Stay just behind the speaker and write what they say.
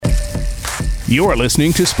You're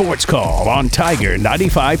listening to Sports Call on Tiger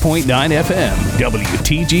 95.9 FM,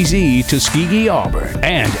 WTGZ Tuskegee, Auburn,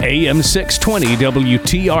 and AM 620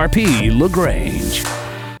 WTRP LaGrange.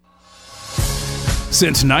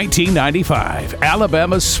 Since 1995,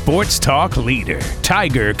 Alabama's sports talk leader,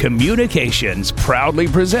 Tiger Communications, proudly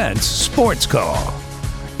presents Sports Call.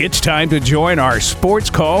 It's time to join our Sports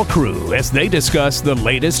Call crew as they discuss the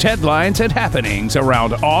latest headlines and happenings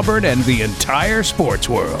around Auburn and the entire sports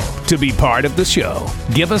world. To be part of the show,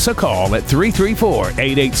 give us a call at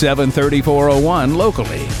 334-887-3401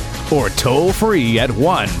 locally or toll free at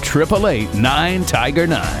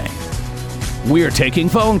 1-888-9-TIGER-9. We're taking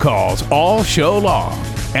phone calls all show long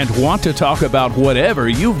and want to talk about whatever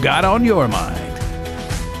you've got on your mind.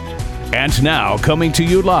 And now, coming to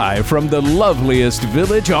you live from the loveliest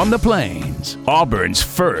village on the plains, Auburn's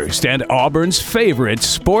first and Auburn's favorite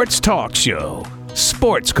sports talk show,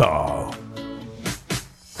 Sports Call.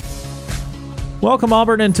 Welcome,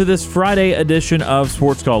 Auburn, into this Friday edition of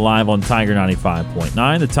Sports Call live on Tiger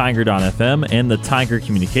 95.9, the Tiger.fm, and the Tiger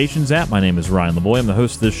Communications app. My name is Ryan LeBoy. I'm the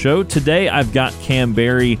host of this show. Today, I've got Cam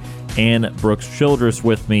Berry and Brooks Childress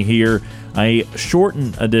with me here. A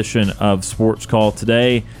shortened edition of Sports Call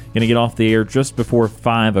today. Going to get off the air just before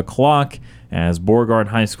 5 o'clock as Beauregard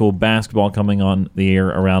High School basketball coming on the air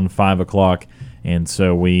around 5 o'clock. And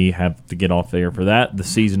so we have to get off the air for that. The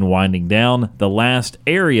season winding down. The last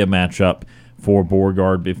area matchup for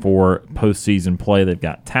Beauregard before postseason play. They've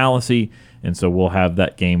got Tallahassee, and so we'll have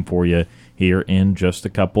that game for you here in just a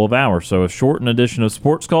couple of hours. So a shortened edition of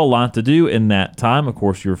Sports Call, a lot to do in that time. Of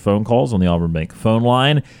course, your phone calls on the Auburn Bank phone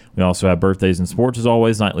line. We also have birthdays and sports as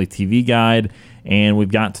always, nightly TV guide, and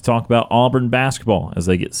we've got to talk about Auburn basketball as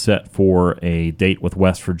they get set for a date with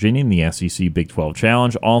West Virginia in the SEC Big 12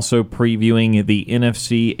 Challenge. Also previewing the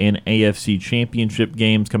NFC and AFC championship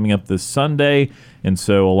games coming up this Sunday. And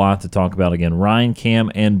so a lot to talk about again. Ryan,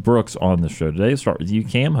 Cam, and Brooks on the show today. Start with you,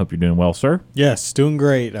 Cam. Hope you're doing well, sir. Yes, doing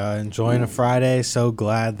great. Enjoying a Friday. So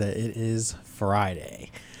glad that it is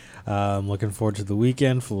Friday. Looking forward to the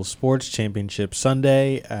weekend, full of sports, championship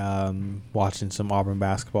Sunday, watching some Auburn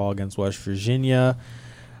basketball against West Virginia,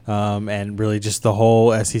 and really just the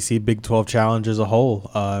whole SEC Big 12 Challenge as a whole.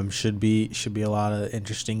 Should be a lot of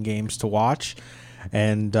interesting games to watch,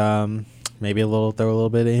 and maybe throw a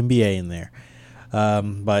little bit of NBA in there.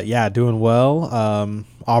 But yeah, doing well.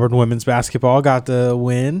 Auburn women's basketball got the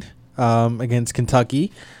win against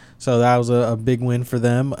Kentucky, so that was a big win for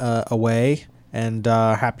them away. And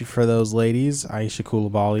happy for those ladies. Aisha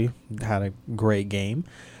Coulibaly had a great game.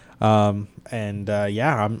 I'm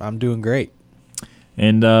doing great.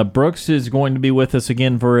 And Brooks is going to be with us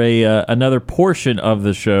again for another portion of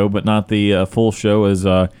the show, but not the full show, as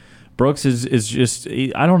Brooks is just,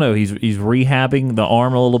 I don't know, he's rehabbing the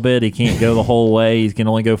arm a little bit. He can't go the whole way. He can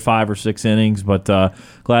only go 5 or 6 innings, but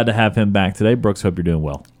glad to have him back today. Brooks, hope you're doing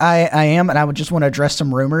well. I am, and I would just want to address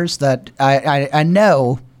some rumors that I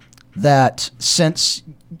know that since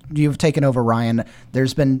you've taken over, Ryan,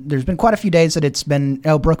 there's been quite a few days that it's been,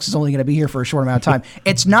 Brooks is only going to be here for a short amount of time.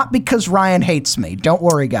 It's not because Ryan hates me. Don't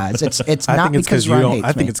worry, guys. It's not because Ryan hates me.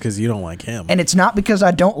 I think it's because you don't like him. And it's not because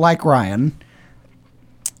I don't like Ryan.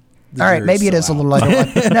 All right, maybe it is a little like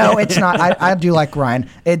no, it's not. I do like Ryan.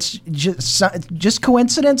 It's just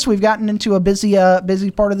coincidence. We've gotten into a busy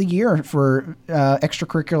part of the year for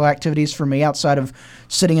extracurricular activities for me outside of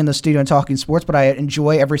sitting in the studio and talking sports. But I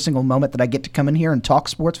enjoy every single moment that I get to come in here and talk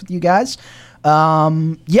sports with you guys. It's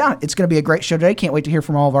going to be a great show today. Can't wait to hear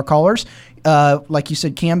from all of our callers. Like you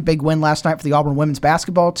said, Cam, big win last night for the Auburn women's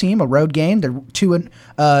basketball team, a road game.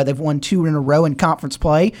 They've won 2 in a row in conference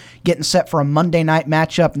play, getting set for a Monday night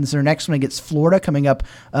matchup, and this is their next one against Florida coming up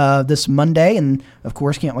this Monday. And, of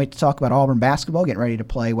course, can't wait to talk about Auburn basketball, getting ready to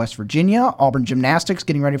play West Virginia. Auburn gymnastics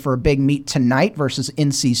getting ready for a big meet tonight versus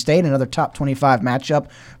NC State, another top 25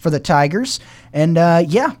 matchup for the Tigers. And,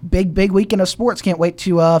 big weekend of sports. Can't wait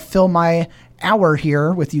to fill my hour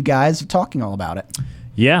here with you guys talking all about it.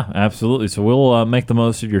 Yeah, absolutely. So we'll make the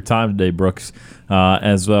most of your time today, Brooks,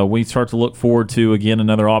 as we start to look forward to, again,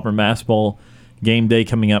 another Auburn basketball game day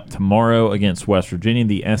coming up tomorrow against West Virginia,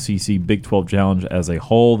 the SEC Big 12 Challenge as a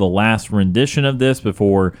whole. The last rendition of this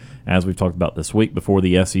before, as we've talked about this week, before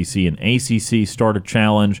the SEC and ACC start a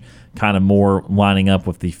challenge, kind of more lining up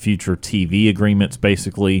with the future TV agreements,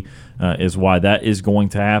 basically, is why that is going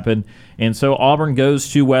to happen. And so Auburn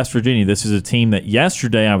goes to West Virginia. This is a team that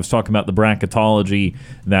yesterday I was talking about the bracketology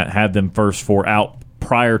that had them first 4 out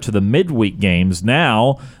prior to the midweek games.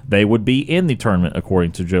 Now they would be in the tournament,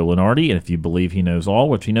 according to Joe Lunardi. And if you believe he knows all,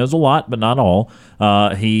 which he knows a lot, but not all,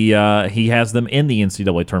 he has them in the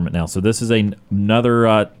NCAA tournament now. So this is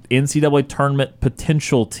another NCAA tournament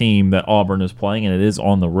potential team that Auburn is playing, and it is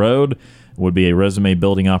on the road. Would be a resume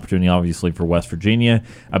building opportunity, obviously, for West Virginia.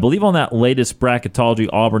 I believe on that latest bracketology,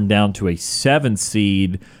 Auburn down to a 7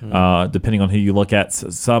 seed, depending on who you look at,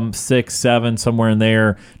 some 6, 7, somewhere in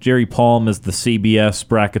there. Jerry Palm is the CBS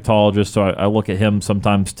bracketologist, so I look at him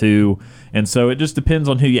sometimes too. And so it just depends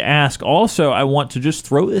on who you ask. Also, I want to just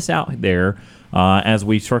throw this out there as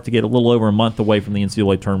we start to get a little over a month away from the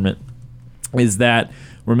NCAA tournament, is that,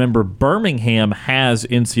 remember, Birmingham has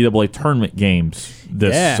NCAA tournament games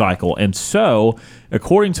this cycle. And so,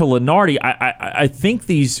 according to Lunardi, I think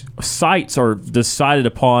these sites are decided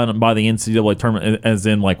upon by the NCAA tournament, as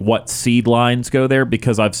in like what seed lines go there,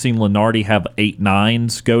 because I've seen Lunardi have 8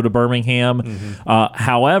 9s go to Birmingham.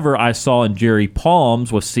 However, I saw in Jerry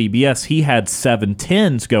Palm's with CBS, he had 7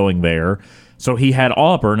 10s going there. So he had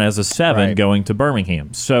Auburn as a 7 going to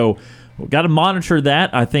Birmingham. So we've got to monitor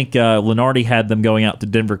that. I think Lunardi had them going out to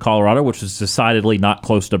Denver, Colorado, which is decidedly not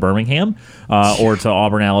close to Birmingham or to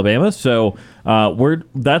Auburn, Alabama. So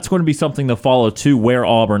that's going to be something to follow, too, where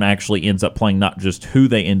Auburn actually ends up playing, not just who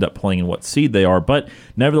they end up playing and what seed they are. But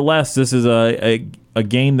nevertheless, this is a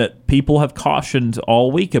game that people have cautioned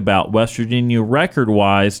all week about. West Virginia,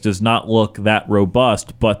 record-wise, does not look that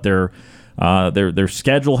robust, but their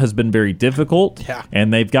schedule has been very difficult,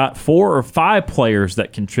 and they've got 4 or 5 players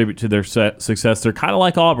that contribute to their success. They're kind of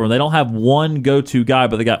like Auburn. They don't have one go-to guy,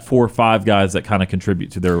 but they got 4 or 5 guys that kind of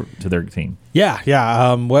contribute to their team.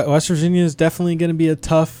 West Virginia is definitely going to be a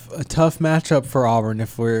tough matchup for Auburn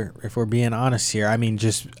if we're being honest here. I mean,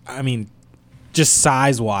 just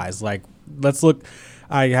size wise, like let's look.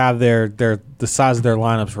 I have the size of their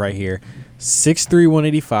lineups right here. 6'3",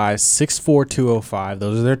 185, 6'4", 205.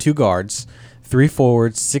 Those are their 2 guards. 3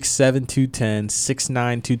 forwards, 6'7", 210, 6'9",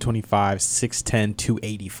 225, 6'10",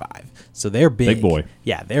 285. So they're big. Big boy.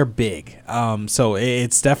 Yeah, they're big. So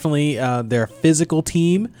it's definitely they're a physical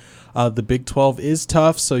team. The Big 12 is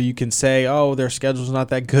tough, so you can say, oh, their schedule's not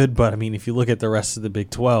that good. But, I mean, if you look at the rest of the Big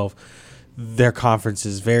 12, their conference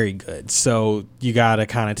is very good. So you got to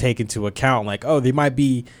kind of take into account, like, oh, they might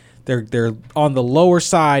be – They're on the lower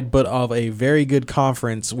side, but of a very good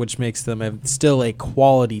conference, which makes them still a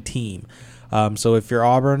quality team. So if you're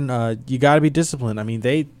Auburn, you got to be disciplined. I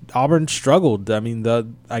mean, Auburn struggled. I mean,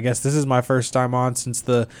 I guess this is my first time on since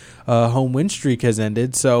the home win streak has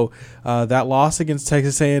ended. So that loss against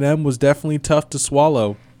Texas A&M was definitely tough to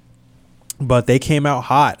swallow. But they came out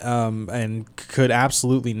hot and could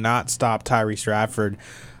absolutely not stop Tyrese Radford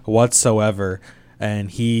whatsoever.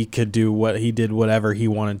 And he could do whatever he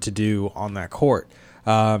wanted to do on that court.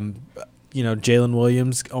 Jalen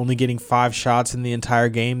Williams only getting 5 shots in the entire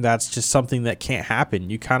game. That's just something that can't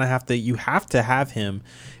happen. You kind of have to have him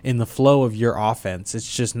in the flow of your offense.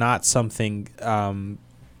 It's just not something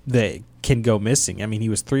that can go missing. I mean, he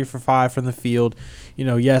was 3 for 5 from the field.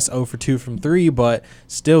 Yes, 0 for 2 from 3, but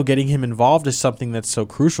still getting him involved is something that's so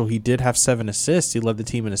crucial. He did have 7 assists. He led the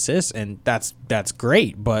team in assists, and that's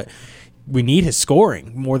great, but we need his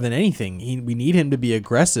scoring more than anything. We need him to be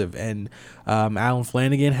aggressive. And Alan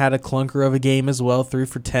Flanagan had a clunker of a game as well, 3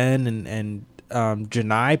 for 10, and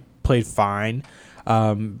Janai played fine.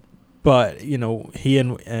 But he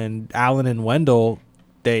and Allen and Wendell,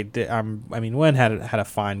 Wen had a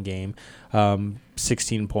fine game,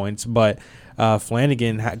 16 points, but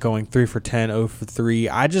Flanagan going 3 for 10, 0 for 3.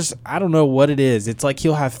 I don't know what it is. It's like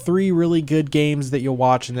he'll have 3 really good games that you'll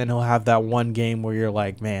watch, and then he'll have that one game where you're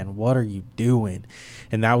like, man, what are you doing?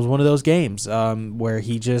 And that was one of those games where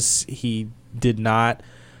he did not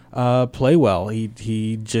play well.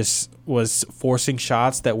 He just was forcing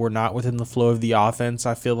shots that were not within the flow of the offense,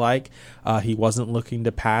 I feel like. He wasn't looking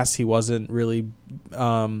to pass. He wasn't really,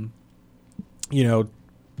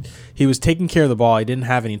 he was taking care of the ball. He didn't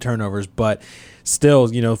have any turnovers, but still,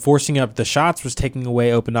 forcing up the shots was taking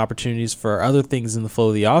away open opportunities for other things in the flow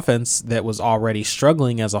of the offense that was already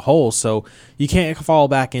struggling as a whole. So you can't fall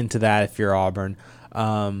back into that if you're Auburn.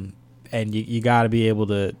 And you got to be able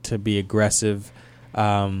to be aggressive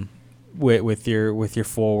with your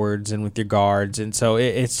forwards and with your guards. And so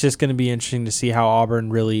it's just going to be interesting to see how Auburn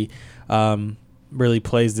really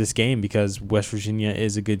plays this game, because West Virginia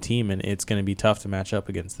is a good team, and it's going to be tough to match up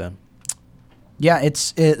against them. Yeah,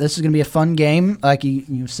 this is going to be a fun game, like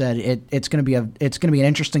you said. It's going to be an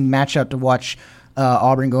interesting matchup to watch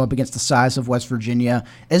Auburn go up against the size of West Virginia.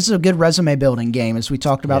 This is a good resume building game, as we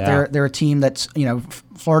talked about. Yeah. They're a team that's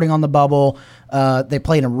flirting on the bubble. They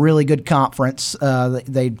play in a really good conference.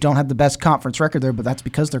 They don't have the best conference record there, but that's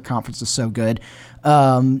because their conference is so good.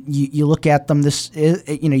 You look at them.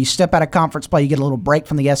 You step out of conference play, you get a little break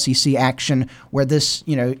from the SEC action, where this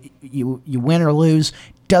you win or lose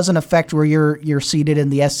doesn't affect where you're seated in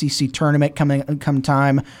the SEC tournament come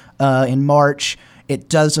time in March. It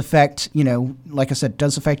does affect, like I said,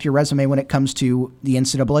 does affect your resume when it comes to the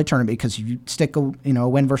NCAA tournament, because if you stick a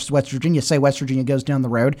win versus West Virginia, say West Virginia goes down the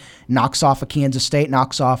road, knocks off a Kansas State,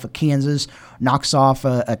 knocks off a Kansas, knocks off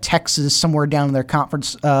a Texas somewhere down in their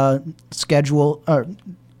conference schedule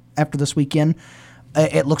after this weekend,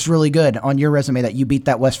 it looks really good on your resume that you beat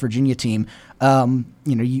that West Virginia team.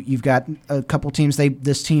 You've got a couple teams.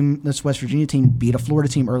 This West Virginia team beat a Florida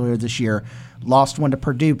team earlier this year, lost one to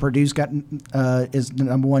Purdue. Purdue's got is the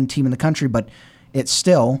number one team in the country, but it's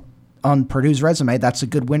still on Purdue's resume. That's a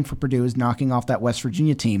good win for Purdue, is knocking off that West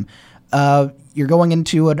Virginia team. You're going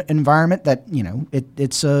into an environment that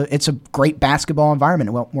it's a great basketball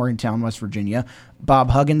environment at Morgantown, West Virginia.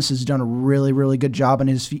 Bob Huggins has done a really, really good job in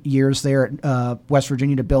his years there at West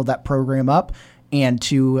Virginia to build that program up and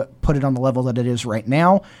to put it on the level that it is right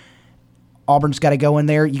now. Auburn's got to go in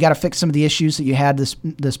there. You got to fix some of the issues that you had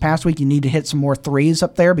this past week. You need to hit some more threes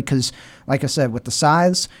up there because, like I said, with the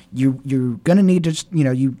size, you're going to need to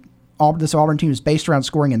this Auburn team is based around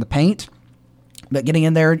scoring in the paint. But getting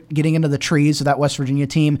in there, getting into the trees of that West Virginia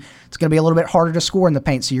team, it's going to be a little bit harder to score in the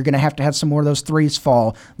paint. So you're going to have some more of those threes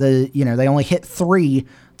fall. They only hit three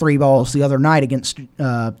balls the other night against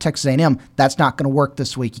Texas A&M. That's not going to work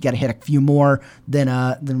this week. You got to hit a few more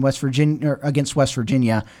than West Virginia or against West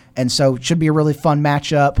Virginia. And so it should be a really fun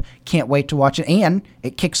matchup. Can't wait to watch it. And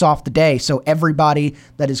it kicks off the day. So everybody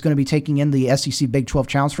that is going to be taking in the SEC Big 12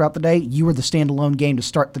 Challenge throughout the day, you are the standalone game to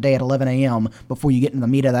start the day at 11 a.m. before you get into the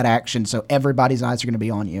meat of that action. So everybody's eyes are going to be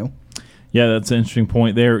on you. Yeah, that's an interesting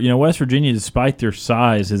point there. West Virginia, despite their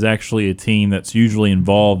size, is actually a team that's usually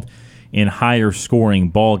involved in higher scoring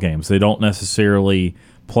ball games. They don't necessarily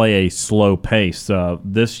play a slow pace.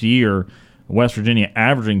 This year, West Virginia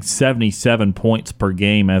averaging 77 points per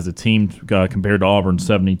game as a team compared to Auburn's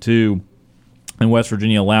 72. And West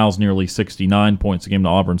Virginia allows nearly 69 points a game to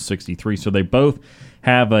Auburn's 63. So they both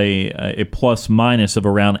have a plus minus of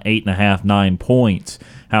around 8.5, 9 points.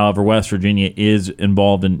 However, West Virginia is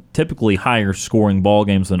involved in typically higher scoring ball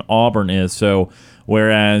games than Auburn is. So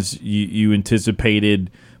whereas you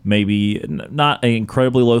anticipated maybe not an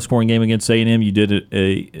incredibly low-scoring game against A&M, you did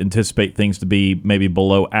anticipate things to be maybe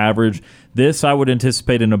below average. This, I would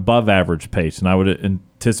anticipate an above-average pace, and I would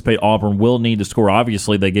anticipate Auburn will need to score.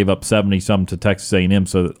 Obviously, they gave up 70-some to Texas A&M,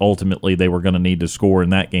 so ultimately they were going to need to score in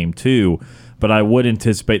that game too. But I would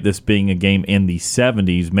anticipate this being a game in the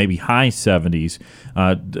 70s, maybe high 70s,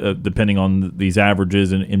 depending on these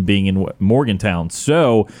averages and being in Morgantown.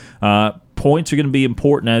 So points are going to be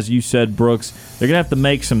important, as you said, Brooks. They're going to have to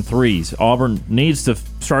make some threes. Auburn needs to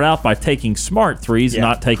start out by taking smart threes,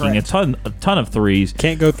 not taking a ton of threes.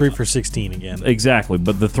 Can't go 3 for 16 again. Exactly,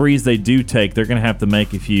 but the threes they do take, they're going to have to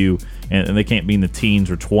make a few, and they can't be in the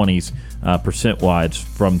teens or 20s percent-wise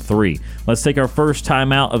from three. Let's take our first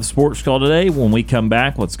timeout of Sports Call today. When we come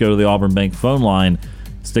back, let's go to the Auburn Bank phone line.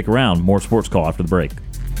 Stick around. More Sports Call after the break.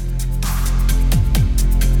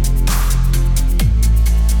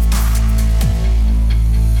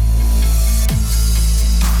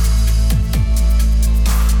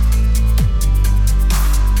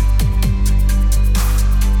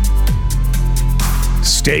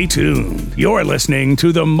 Stay tuned. You're listening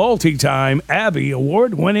to the multi-time Abby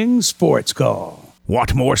Award-winning Sports Call.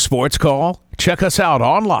 Want more Sports Call? Check us out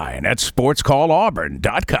online at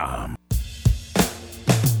sportscallauburn.com.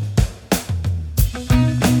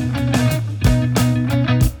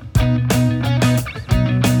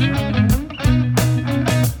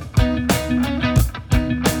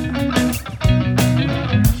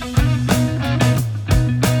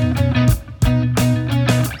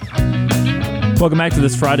 Welcome back to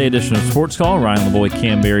this Friday edition of Sports Call. Ryan Lavoie,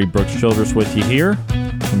 Cam Berry, Brooks Childress with you here.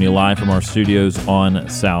 Coming to you live from our studios on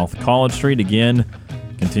South College Street. Again,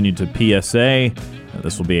 continue to PSA.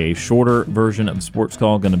 This will be a shorter version of Sports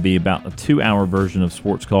Call, going to be about a 2-hour version of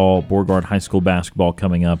Sports Call. Beauregard High School basketball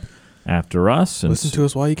coming up after us. And listen to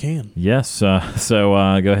us while you can. Yes, so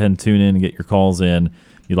go ahead and tune in and get your calls in.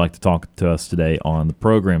 You'd like to talk to us today on the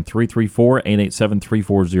program,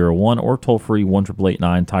 334-887-3401 or toll-free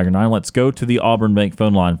 1-888-9-TIGER-9. Let's go to the Auburn Bank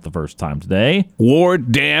phone line for the first time today.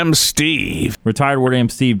 Ward Dam Steve. Retired Ward Dam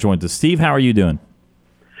Steve joins us. Steve, how are you doing?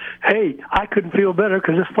 Hey, I couldn't feel better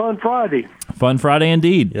because it's Fun Friday. Fun Friday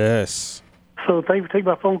indeed. Yes. So thank you for taking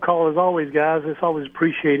my phone call as always, guys. It's always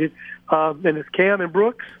appreciated. And it's Cam and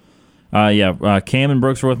Brooks. Cam and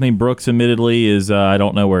Brooks are with me. Brooks, admittedly, is I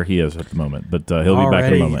don't know where he is at the moment, but he'll be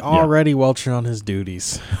back in a moment. Already welching on his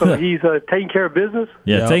duties. So he's taking care of business?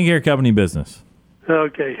 Yeah, taking care of company business.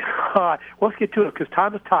 Okay. All right. Let's get to it because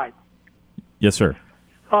time is tight. Yes, sir.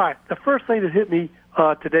 All right. The first thing that hit me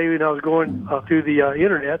today when I was going through the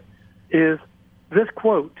Internet is this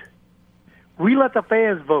quote. We let the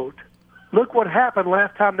fans vote. Look what happened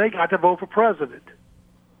last time they got to vote for president.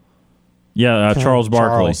 Yeah, Charles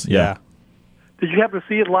Barkley. Yeah. Did you happen to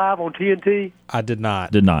see it live on TNT? I did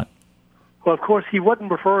not. Well, of course, he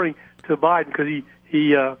wasn't referring to Biden because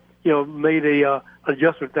he made a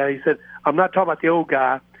adjustment there. He said, I'm not talking about the old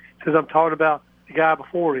guy. He says, I'm talking about the guy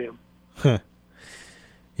before him.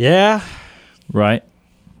 Yeah. Right.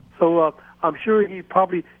 So I'm sure he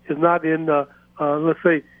probably is not in, let's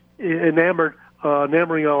say, enamoring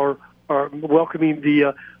or welcoming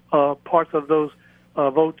the parts of those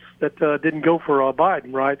votes that didn't go for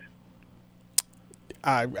Biden, right?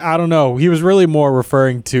 I don't know. He was really more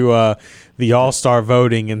referring to the All-Star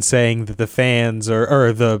voting and saying that the fans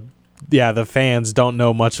the fans don't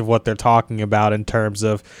know much of what they're talking about in terms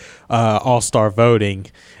of All-Star voting,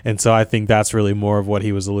 and so I think that's really more of what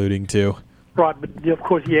he was alluding to. Right, but of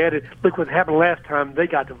course he added, look what happened last time they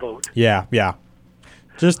got to vote. Yeah.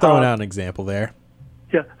 Just throwing out an example there.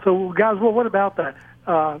 Yeah. So, guys, well, what about that?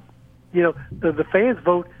 The fans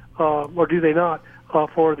vote, or do they not,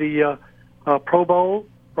 for the Pro Bowl,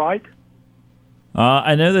 right?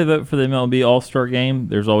 I know they vote for the MLB All-Star Game.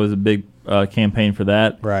 There's always a big campaign for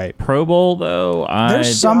that. Right. Pro Bowl, though,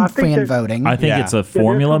 there's some fan voting. I think it's a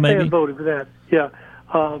formula, there's some maybe. Fan voting for that. Yeah.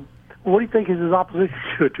 What do you think is his opposition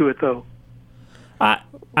to it, though?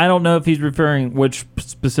 I don't know if he's referring which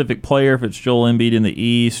specific player, if it's Joel Embiid in the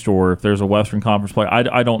East or if there's a Western Conference player.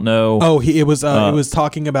 I don't know. Oh, it was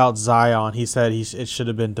talking about Zion. He said it should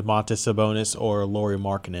have been Domantas Sabonis or Lauri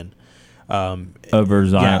Markkanen. Over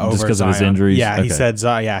Zion, just because of his injuries. Yeah, okay. he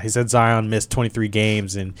said Zion missed 23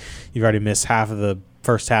 games, and you've already missed half of the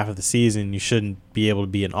first half of the season. You shouldn't be able to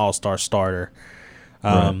be an all-star starter.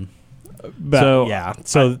 Right.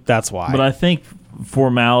 So that's why. But I think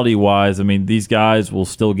formality-wise, I mean, these guys will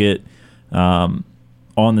still get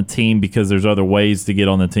on the team because there's other ways to get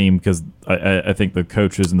on the team because I think the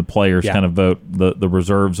coaches and the players kind of vote the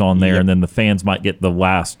reserves on there, and then the fans might get the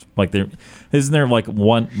last. Isn't there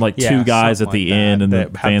two guys at the end, and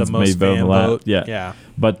the fans may vote the last? Yeah.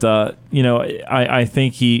 But I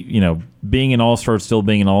think he, being an all-star, still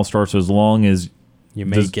being an all-star. So as long as you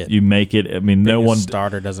make it. I mean, no one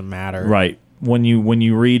starter doesn't matter, right? When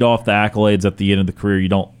you read off the accolades at the end of the career, you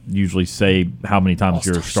don't usually say how many times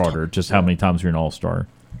you're a starter, just how many times you're an all-star.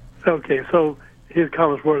 Okay, so his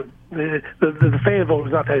comments were the fan vote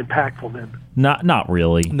was not that impactful then. Not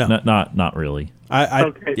really. No, not really.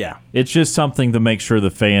 Okay. Yeah, it's just something to make sure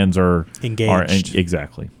the fans are engaged.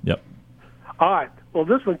 Exactly. Yep. All right. Well,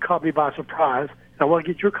 this one caught me by surprise. I want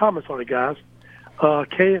to get your comments on it, guys.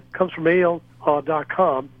 Comes from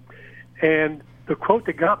AL.com, and the quote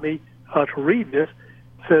that got me to read this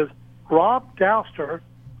says, Rob Dauster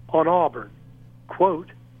on Auburn, quote,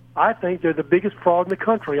 I think they're the biggest fraud in the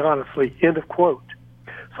country, honestly, end of quote.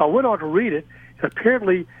 So I went on to read it, and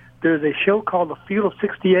apparently there's a show called The Field of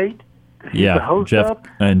 68 that he's the host of.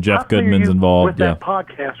 And Jeff Goodman's involved. With that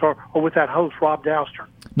podcast or with that host, Rob Dauster.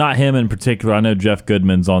 Not him in particular. I know Jeff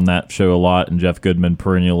Goodman's on that show a lot, and Jeff Goodman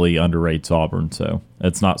perennially underrates Auburn, so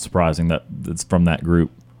it's not surprising that it's from that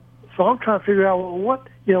group. So I'm trying to figure out what's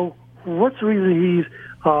the reason he's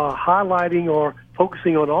highlighting or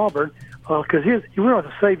focusing on Auburn, because he went on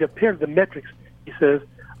to say that apparently the metrics, he says,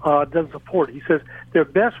 doesn't support it. He says their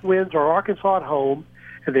best wins are Arkansas at home,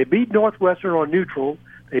 and they beat Northwestern on neutral,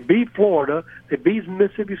 they beat Florida, they beat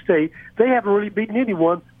Mississippi State. They haven't really beaten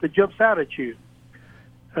anyone that jumps out at you.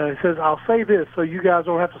 He says, I'll say this so you guys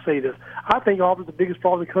don't have to say this. I think Auburn's the biggest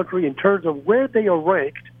fraud in the country in terms of where they are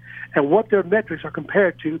ranked and what their metrics are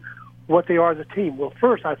compared to what they are as a team. Well,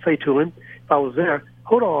 first I'd say to him, if I was there,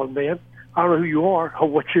 hold on, man. I don't know who you are or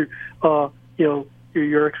what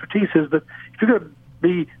your expertise is, but if you're going to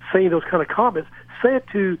be saying those kind of comments, say it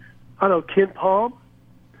to, I don't know, Ken Palm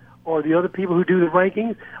or the other people who do the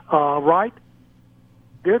rankings, right?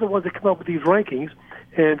 They're the ones that come up with these rankings,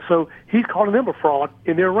 and so he's calling them a fraud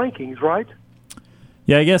in their rankings, right?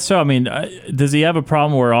 Yeah, I guess so. I mean, does he have a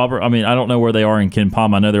problem where Auburn? I mean, I don't know where they are in Ken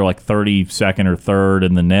Palm. I know they're like 32nd or 3rd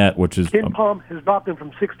in the net, which is Ken Palm has dropped them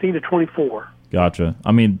from 16 to 24. Gotcha.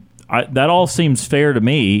 I mean, that all seems fair to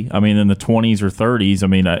me. I mean, in the 20s or 30s. I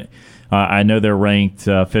mean, I know they're ranked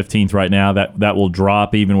 15th right now. That will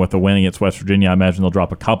drop even with the win against West Virginia. I imagine they'll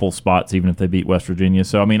drop a couple spots even if they beat West Virginia.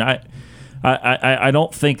 So, I mean, I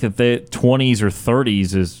don't think that the 20s or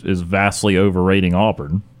 30s is vastly overrating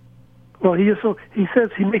Auburn. Well, he says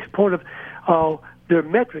he makes a point of their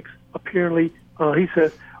metrics apparently, he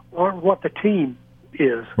says, aren't what the team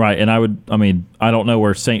is. Right, and I don't know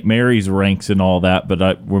where St. Mary's ranks and all that, but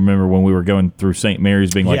I remember when we were going through St.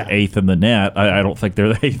 Mary's being like 8th in the net. I don't think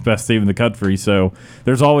they're the 8th best team in the country, so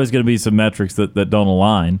there's always going to be some metrics that don't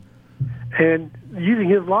align. And using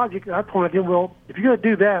his logic, I pointed at him, well, if you're going to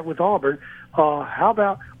do that with Auburn, how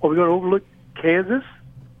about, are we going to overlook Kansas?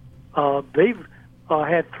 They've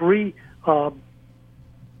had 3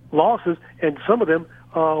 losses, and some of them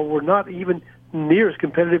were not even near as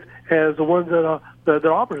competitive as the ones that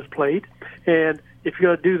Auburn has played. And if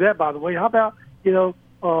you're going to do that, by the way, how about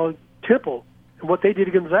Temple and what they did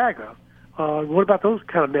against Gonzaga? What about those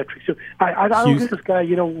kind of metrics? So I don't get this guy.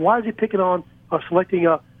 Why is he picking on selecting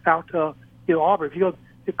out Auburn? If you go,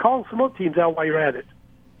 call some other teams out while you're at it.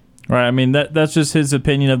 Right. I mean that's just his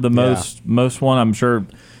opinion of the most one. I'm sure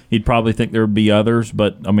he'd probably think there would be others,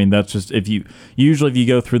 but I mean that's just if you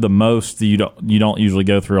go through the most, you don't usually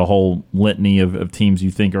go through a whole litany of teams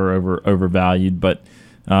you think are overvalued. But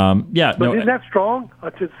But isn't that strong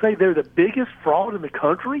to say they're the biggest fraud in the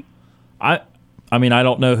country? I mean I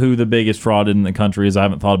don't know who the biggest fraud in the country is. I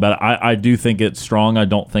haven't thought about it. I do think it's strong. I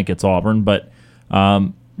don't think it's Auburn, but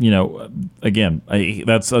again,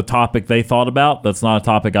 that's a topic they thought about. That's not a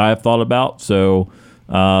topic I have thought about. So,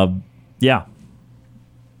 yeah.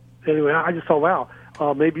 Anyway, I just thought, wow,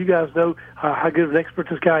 maybe you guys know how good of an expert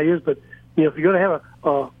this guy is. But if you're going to have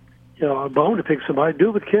a bone to pick somebody, do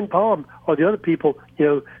it with Ken Palm or the other people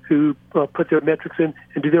who put their metrics in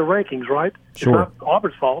and do their rankings. Right? Sure. It's not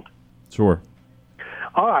Auburn's fault. Sure.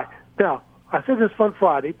 All right. Now I said this Fun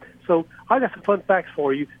Friday, so I got some fun facts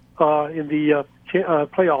for you in the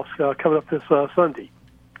playoffs coming up this Sunday.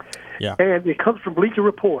 Yeah. And it comes from Bleacher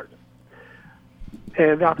Report.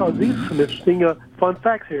 And I thought these are some interesting fun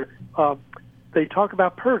facts here. They talk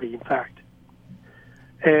about Purdy, in fact.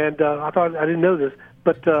 And I thought I didn't know this,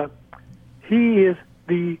 but he is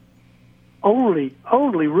the only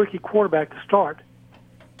rookie quarterback to start,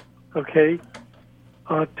 to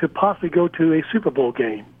possibly go to a Super Bowl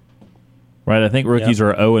game. Right, I think rookies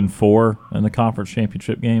are 0-4 in the conference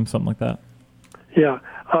championship game, something like that. Yeah.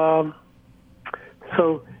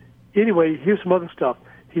 So, anyway, here's some other stuff.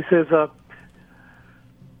 He says,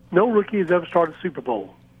 no rookie has ever started a Super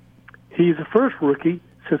Bowl. He's the first rookie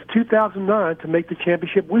since 2009 to make the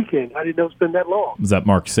championship weekend. I didn't know it's been that long. Was that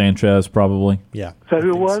Mark Sanchez, probably? Yeah. Is that who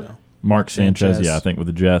it was? So. Mark Sanchez, yeah, I think with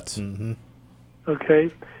the Jets. Mm-hmm.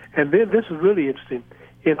 Okay. And then this is really interesting.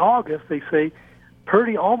 In August, they say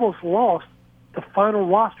Purdy almost lost the final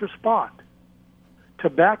roster spot to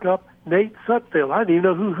back up Nate Sudfeld. I didn't even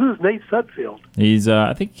know who's Nate Sudfeld. He's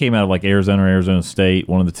I think he came out of like Arizona or Arizona State,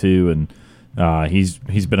 one of the two, and he's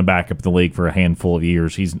been a backup in the league for a handful of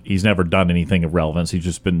years. He's never done anything of relevance. He's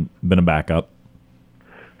just been a backup.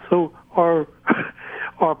 So are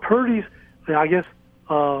Purdy's, I guess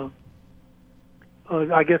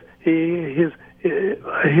his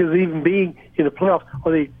even being in the playoffs,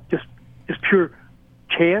 are they just pure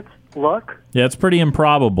chance, luck? Yeah, it's pretty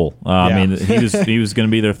improbable. I mean, he was going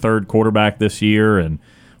to be their third quarterback this year, and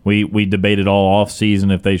we debated all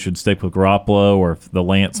offseason if they should stick with Garoppolo or if the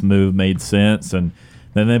Lance move made sense, and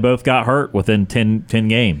then they both got hurt within 10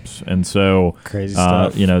 games, and so crazy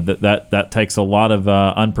stuff. That takes a lot of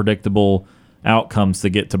unpredictable outcomes to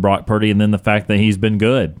get to Brock Purdy, and then the fact that he's been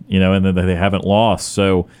good, and that they haven't lost.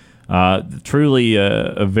 So truly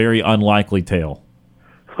a very unlikely tale.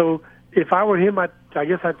 So if I were him, I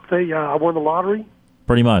guess I'd say I won the lottery.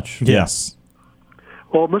 Pretty much, yes.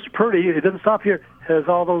 Well, Mr. Purdy, it doesn't stop here, has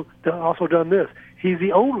also done this. He's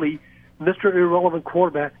the only Mr. Irrelevant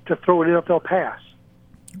quarterback to throw an NFL pass.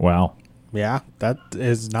 Wow. Yeah, that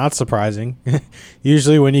is not surprising.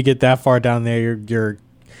 Usually when you get that far down there, you're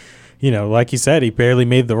like you said, he barely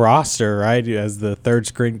made the roster, right, as the third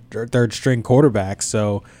string quarterback.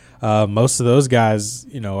 So most of those guys,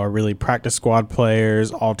 are really practice squad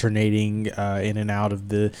players, alternating in and out of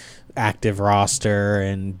the active roster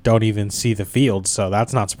and don't even see the field. So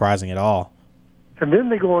that's not surprising at all. And then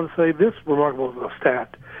they go on to say this remarkable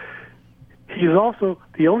stat. He's also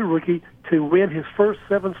the only rookie to win his first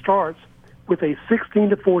 7 starts with a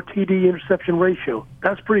 16-4 TD interception ratio.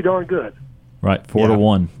 That's pretty darn good. Right,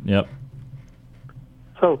 4-1. Yep.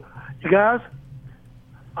 So, you guys,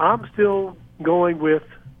 I'm still going with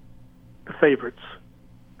the favorites.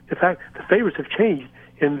 In fact, the favorites have changed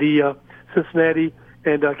in the Cincinnati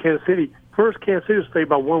and Kansas City first Kansas City was favored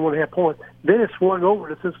by 1.5 points. Then it swung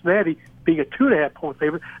over to Cincinnati being a 2.5-point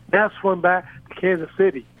favorite. Now it swung back to Kansas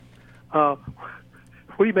City. What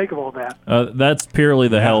do you make of all that? That's purely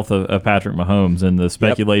the health of Patrick Mahomes, and the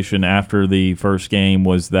speculation after the first game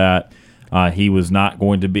was that he was not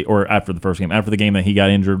going to be, or after the game that he got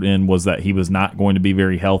injured in, was that he was not going to be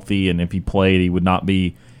very healthy, and if he played, he would not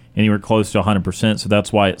be anywhere close to 100%. So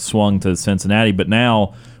that's why it swung to Cincinnati. But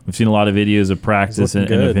now we've seen a lot of videos of practice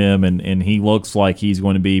and of him, and he looks like he's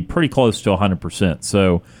going to be pretty close to 100%.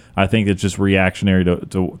 So I think it's just reactionary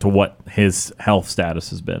to what his health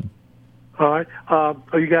status has been. All right.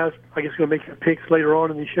 Are you guys, I guess, going to make your picks later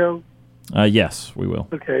on in the show? Yes, we will.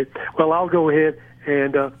 Okay. Well, I'll go ahead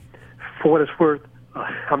and, for what it's worth,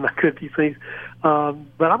 I'm not good at these things, but I'm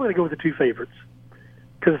going to go with the two favorites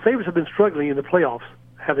because the favorites have been struggling in the playoffs,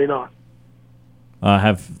 have they not?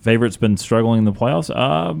 Have favorites been struggling in the playoffs?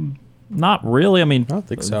 Not really. I mean, I don't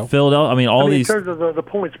think so. Philadelphia. I mean, in terms of the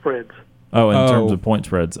point spreads. Oh, in terms of point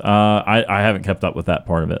spreads, I haven't kept up with that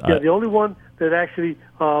part of it. Yeah, the only one that actually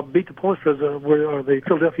beat the point spreads were the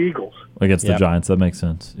Philadelphia Eagles against the Giants. That makes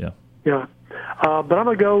sense. Yeah. Yeah, but I'm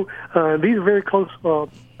going to go. These are very close,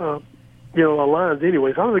 lines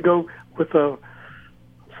anyway. So I'm going to go with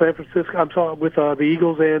San Francisco. I'm sorry, with the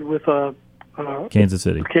Eagles and with Kansas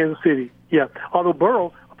City. Kansas City. Yeah. Although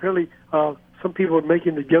Burrow, apparently, some people are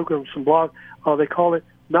making the joke on some blogs. They call it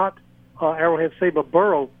not Arrowhead Stadium, but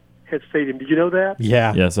Burrowhead Stadium. Did you know that?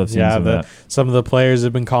 Yeah. Yes, I've seen some of that. Some of the players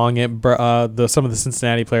have been calling it. Some of the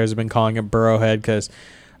Cincinnati players have been calling it Burrowhead because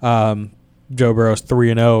Joe Burrow's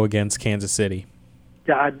 3-0 against Kansas City.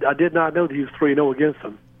 Yeah, I did not know that he was 3-0 against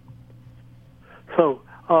them. So,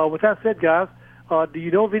 with that said, guys, do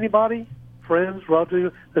you know of anybody, friends,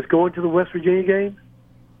 relatives, that's going to the West Virginia game?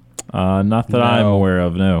 Not that I'm aware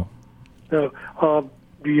of, no. No.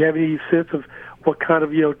 Do you have any sense of what kind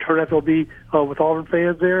of turnout there'll be with Auburn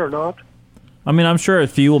fans there or not? I mean, I'm sure a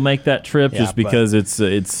few will make that trip just because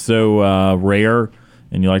it's so rare,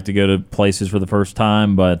 and you like to go to places for the first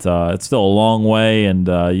time. But it's still a long way, and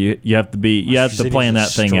you have to plan that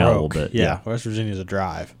thing out a little bit. Yeah, West Virginia's a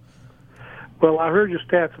drive. Well, I heard your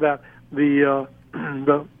stats about the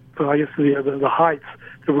heights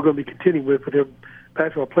that we're going to be contending with their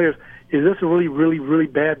basketball players. Is this a really, really, really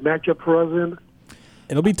bad matchup for us then?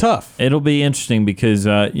 It'll be tough. It'll be interesting because,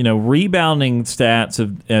 rebounding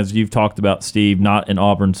stats, as you've talked about, Steve, not in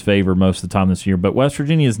Auburn's favor most of the time this year. But West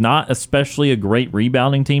Virginia is not especially a great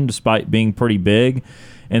rebounding team despite being pretty big.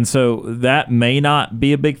 And so that may not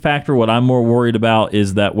be a big factor. What I'm more worried about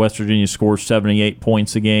is that West Virginia scores 78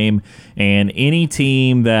 points a game, and any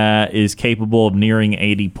team that is capable of nearing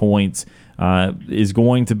 80 points is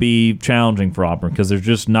going to be challenging for Auburn because there's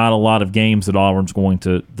just not a lot of games that Auburn's going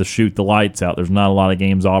to shoot the lights out. There's not a lot of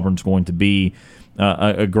games Auburn's going to be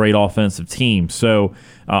a great offensive team. So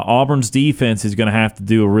Auburn's defense is going to have to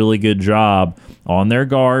do a really good job on their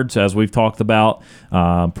guards, as we've talked about,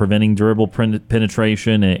 preventing dribble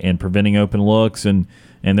penetration and preventing open looks. And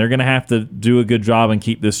they're going to have to do a good job and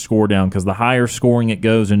keep this score down because the higher scoring it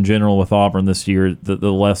goes in general with Auburn this year,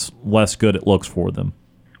 the less good it looks for them.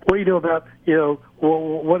 What do you know about,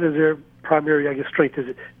 what is their primary, strength? Is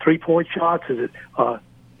it 3-point shots? Is it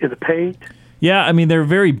in the paint? Yeah, I mean, they're a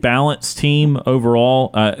very balanced team overall.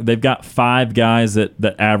 They've got 5 guys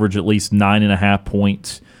that average at least 9.5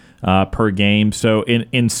 points per game. So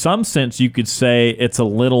in some sense, you could say it's a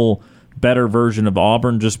little better version of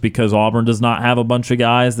Auburn just because Auburn does not have a bunch of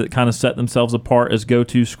guys that kind of set themselves apart as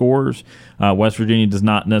go-to scorers. West Virginia does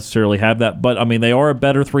not necessarily have that. But, I mean, they are a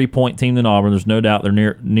better 3-point team than Auburn. There's no doubt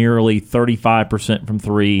they're nearly 35% from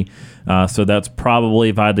 3. So that's probably,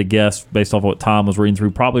 if I had to guess, based off what Tom was reading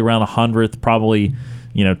through, probably around 100th, probably,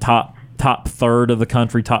 top third of the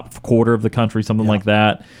country, top quarter of the country, something like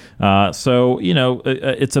that. So,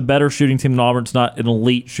 it's a better shooting team than Auburn. It's not an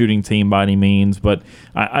elite shooting team by any means, but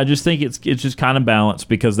I just think it's just kind of balanced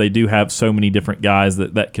because they do have so many different guys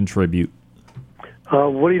that contribute.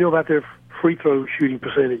 What do you know about their free throw shooting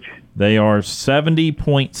percentage? They are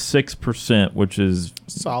 70.6%, which is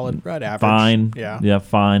solid, right average. Fine. Yeah,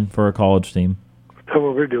 fine for a college team. That's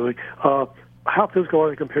what we're doing. How physical are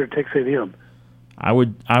they compared to Texas A&M? I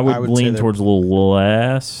would lean towards a little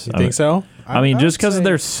less. You think so? I mean, just because of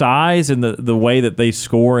their size and the way that they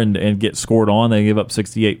score and get scored on, they give up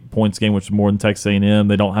 68 points a game, which is more than Texas A&M.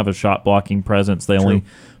 They don't have a shot blocking presence. They only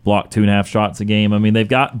block 2.5 shots a game. I mean, they've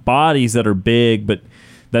got bodies that are big, but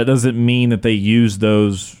that doesn't mean that they use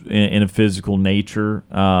those in a physical nature.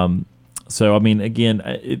 So, I mean, again,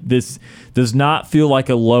 this does not feel like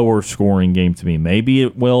a lower scoring game to me. Maybe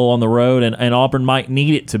it will on the road, and Auburn might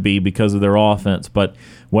need it to be because of their offense, but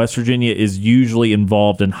West Virginia is usually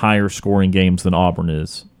involved in higher scoring games than Auburn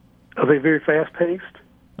is. Are they very fast-paced?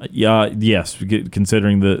 Yes,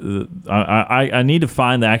 considering I need to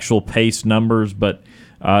find the actual pace numbers, but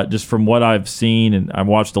just from what I've seen, and I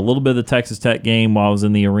watched a little bit of the Texas Tech game while I was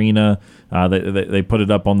in the arena. They put it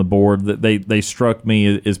up on the board. They struck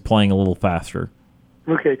me as playing a little faster.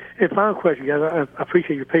 Okay. And final question, guys. I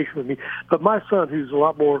appreciate your patience with me. But my son, who's a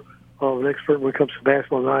lot more of an expert when it comes to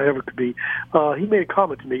basketball than I ever could be, he made a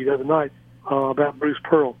comment to me the other night about Bruce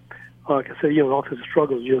Pearl. Like I said, the offensive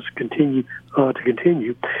struggles just continue.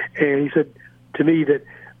 And he said to me that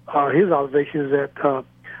his observation is that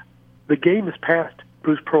the game has passed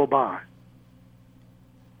Bruce Pearl by.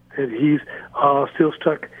 And he's still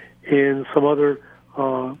stuck in some other,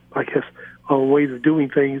 ways of doing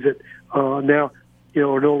things that now,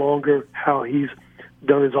 are no longer how he's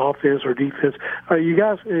done his offense or defense. You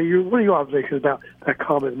guys, what are your observations about that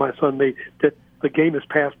comment my son made, that the game has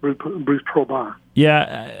passed Bruce Pearl by?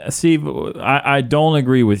 Yeah, Steve, I don't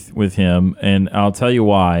agree with him, and I'll tell you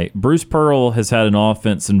why. Bruce Pearl has had an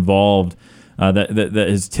offense involved that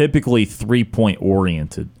is typically three-point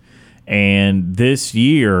oriented. And this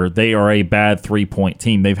year, they are a bad three-point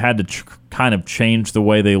team. They've had to kind of change the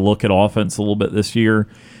way they look at offense a little bit this year.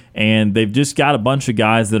 And they've just got a bunch of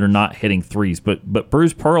guys that are not hitting threes. But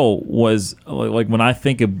Bruce Pearl was, like, when I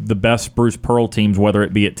think of the best Bruce Pearl teams, whether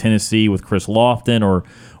it be at Tennessee with Chris Lofton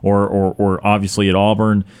or obviously at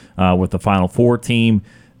Auburn with the Final Four team,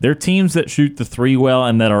 they're teams that shoot the three well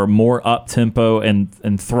and that are more up-tempo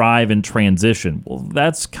and thrive in transition. Well,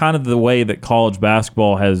 that's kind of the way that college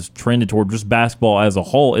basketball has trended toward, just basketball as a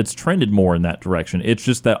whole. It's trended more in that direction. It's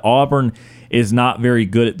just that Auburn is not very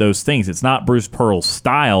good at those things. It's not Bruce Pearl's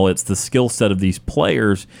style. It's the skill set of these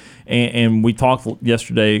players. And we talked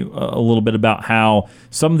yesterday a little bit about how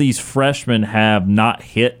some of these freshmen have not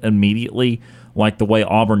hit immediately like the way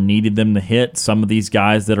Auburn needed them to hit. Some of these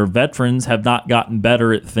guys that are veterans have not gotten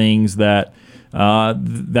better at things that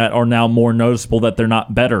are now more noticeable that they're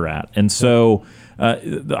not better at. And so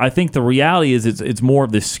I think the reality is it's more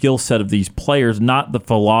of the skill set of these players, not the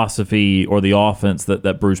philosophy or the offense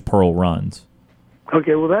that Bruce Pearl runs.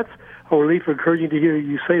 Okay, well, that's a relief, encouraging to hear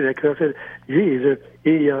you say that, because I said, gee, is there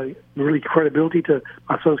any really credibility to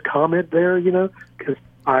my son's comment there, because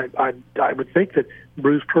I would think that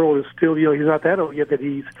Bruce Pearl is still, he's not that old yet that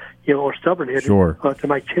he's, or stubborn-headed to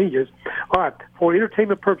make changes. All right, for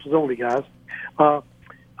entertainment purposes only, guys,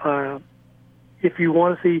 if you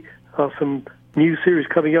want to see some new series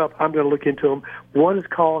coming up, I'm going to look into them. One is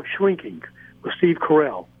called Shrinking with Steve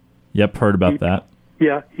Carell. Yep, heard about that.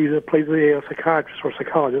 Yeah, he plays a psychiatrist or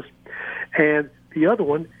psychologist. And the other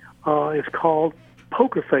one is called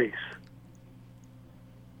Poker Face.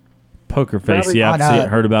 Poker Face, yeah, I've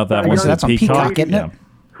heard about that one. That's on Peacock, isn't it?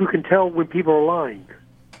 Who can tell when people are lying.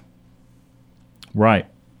 Right.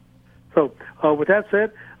 So, with that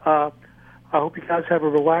said, I hope you guys have a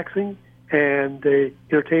relaxing and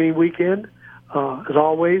entertaining weekend. As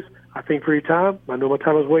always, I thank for your time. I know my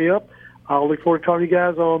time is way up. I'll look forward to talking to you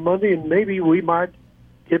guys on Monday, and maybe we might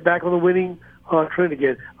get back on the winning trend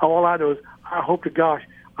again. All I know is I hope to gosh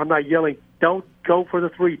I'm not yelling, don't go for the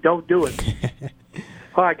three. Don't do it.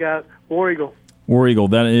 All right, guys. War Eagle. War Eagle.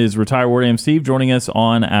 That is retired War AM Steve joining us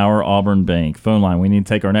on our Auburn Bank phone line. We need to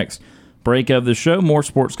take our next break of the show. More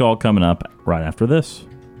Sports Call coming up right after this.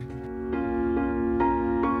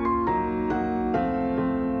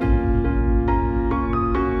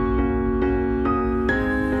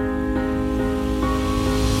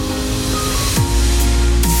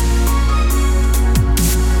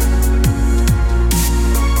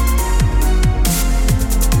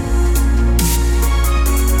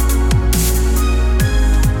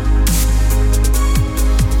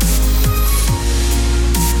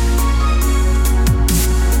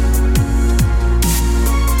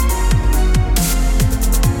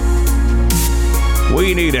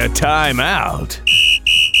 We need a timeout.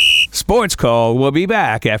 Sports Call will be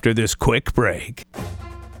back after this quick break.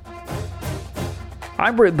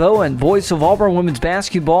 I'm Britt Bowen, voice of Auburn women's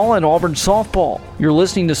basketball and Auburn softball. You're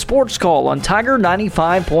listening to Sports Call on Tiger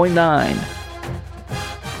 95.9.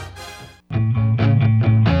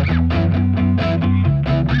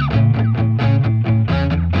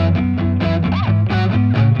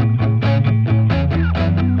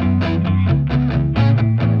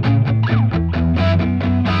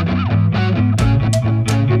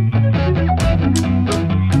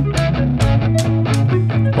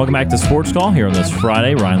 Welcome back to Sports Call here on this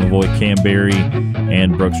Friday. Ryan Lavoie, Cam Berry,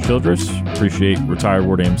 and Brooks Childress. appreciate retired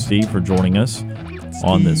Ward Am Steve for joining us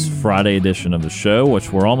on this Friday edition of the show,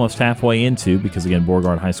 which we're almost halfway into because, again,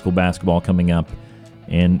 Beauregard High School basketball coming up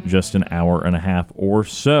in just an hour and a half or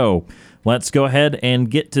so. Let's go ahead and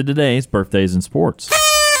get to today's Birthdays in Sports.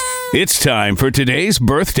 It's time for today's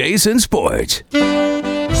Birthdays in Sports.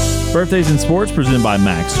 Birthdays in Sports presented by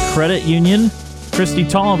Max Credit Union. Christy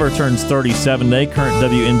Tolliver turns 37 today, current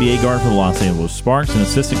WNBA guard for the Los Angeles Sparks and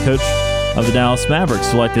assistant coach of the Dallas Mavericks,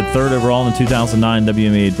 selected third overall in the 2009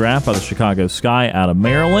 WNBA draft by the Chicago Sky out of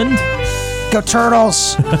Maryland. Go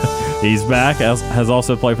Turtles! He's back, has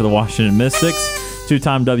also played for the Washington Mystics,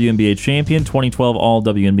 two-time WNBA champion, 2012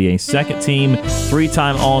 All-WNBA second team,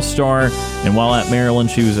 three-time All-Star, and while at Maryland,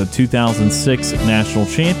 she was a 2006 national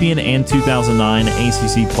champion and 2009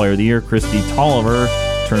 ACC Player of the Year. Christy Tolliver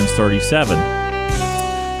turns 37.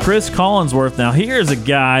 Chris Collinsworth, now here's a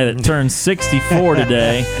guy that turned 64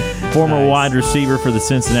 today. Former wide receiver for the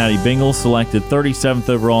Cincinnati Bengals, selected 37th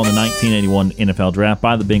overall in the 1981 NFL Draft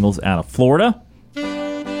by the Bengals out of Florida.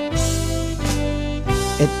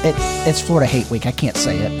 It's Florida Hate Week. I can't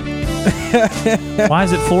say it. Why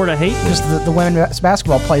is it Florida Hate Week? Because the women's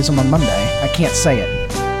basketball plays them on Monday. I can't say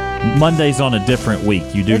it. Monday's on a different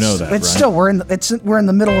week. You do know that, it's right? Still we're in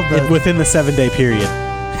the middle of the within the 7-day period.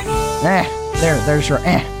 There's your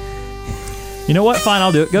You know what? Fine,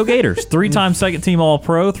 I'll do it. Go Gators. Three-time second-team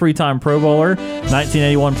All-Pro, three-time Pro Bowler,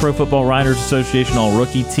 1981 Pro Football Writers Association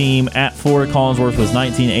All-Rookie Team. At Florida, Collinsworth was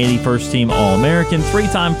 1980 first-team All-American,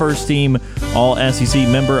 three-time first-team All-SEC,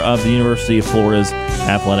 member of the University of Florida's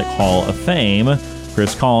Athletic Hall of Fame.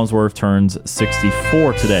 Chris Collinsworth turns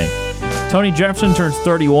 64 today. Tony Jefferson turns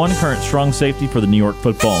 31, current strong safety for the New York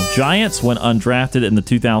Football Giants, went undrafted in the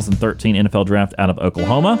 2013 NFL Draft out of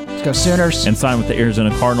Oklahoma. Let's go Sooners. And signed with the Arizona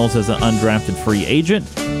Cardinals as an undrafted free agent.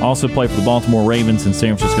 Also played for the Baltimore Ravens and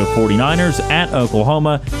San Francisco 49ers. At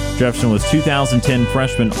Oklahoma, Jefferson was 2010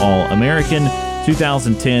 Freshman All-American,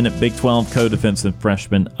 2010 Big 12 Co-Defensive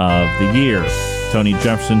Freshman of the Year. Tony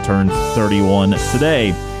Jefferson turns 31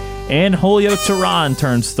 today. And Julio Teheran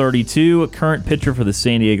turns 32, a current pitcher for the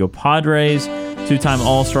San Diego Padres, two-time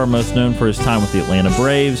All-Star, most known for his time with the Atlanta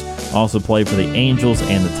Braves. Also played for the Angels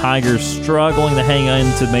and the Tigers, struggling to hang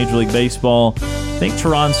into Major League Baseball. I think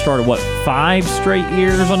Teheran started, 5 straight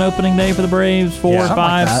years on opening day for the Braves? 4,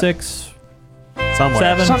 5, like 6, Somewhere.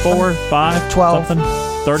 7, 4, 5, 12. something.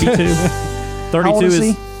 32.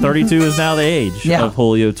 32 is now the age of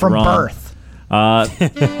Julio Teheran. From birth.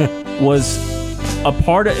 Was a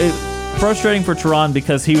part of it. Frustrating for Teheran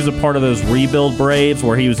because he was a part of those rebuild Braves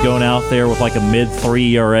where he was going out there with like a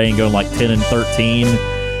mid-3 ERA and going like 10-13,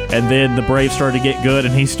 and then the Braves started to get good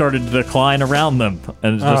and he started to decline around them,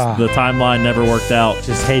 and just the timeline never worked out.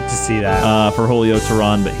 Just hate to see that for Julio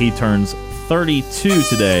Teheran, but he turns 32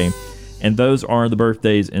 today, and those are the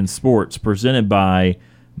birthdays in sports presented by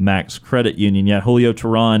Max Credit Union. Yet Julio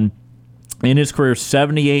Teheran, in his career,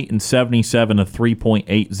 78 and 77, a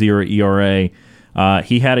 3.80 ERA.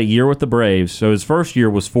 He had a year with the Braves, so his first year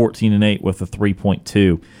was 14-8 with a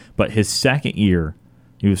 3.2, but his second year,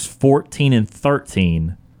 he was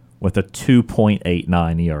 14-13 with a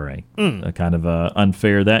 2.89 ERA. Kind of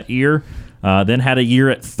unfair that year. Then had a year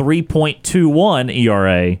at 3.21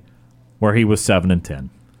 ERA, where he was 7-10.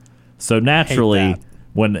 So naturally,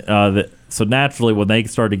 when they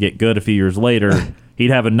started to get good a few years later,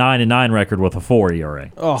 he'd have a 9-9 record with a 4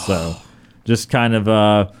 ERA. So just kind of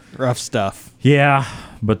rough stuff. Yeah,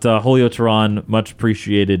 but Julio Teheran, much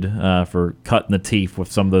appreciated for cutting the teeth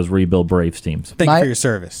with some of those rebuild Braves teams. Thank you for your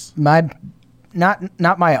service. Not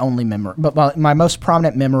my only memory, but my most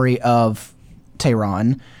prominent memory of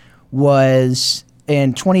Teheran was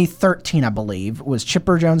in 2013, I believe. It was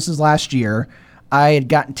Chipper Jones's last year. I had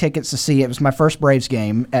gotten tickets to see it. It was my first Braves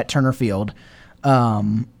game at Turner Field.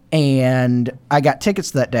 And I got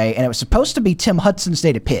tickets that day, and it was supposed to be Tim Hudson's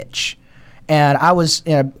day to pitch. And I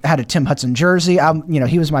had a Tim Hudson jersey.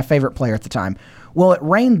 He was my favorite player at the time. Well, it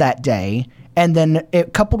rained that day, and then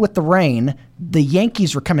it coupled with the rain, the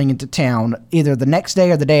Yankees were coming into town either the next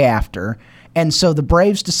day or the day after. And so the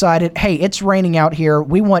Braves decided, hey, it's raining out here.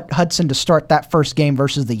 We want Hudson to start that first game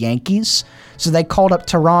versus the Yankees. So they called up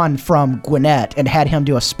Teheran from Gwinnett and had him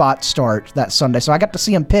do a spot start that Sunday. So I got to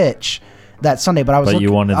see him pitch that Sunday, but I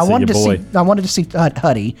wanted to see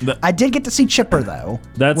Huddy. I did get to see Chipper though,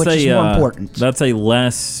 which is more important. That's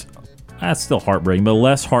still heartbreaking, but a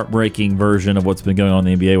less heartbreaking version of what's been going on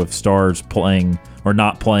in the NBA with stars playing or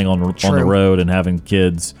not playing on the road and having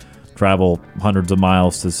kids travel hundreds of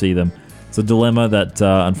miles to see them. It's a dilemma that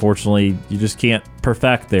unfortunately you just can't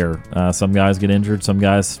perfect there. Some guys get injured, some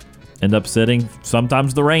guys end up sitting.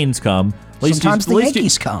 Sometimes the rains come. Sometimes the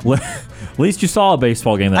Yankees come. At least you saw a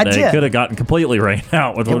baseball game that I day. did. Could have gotten completely rained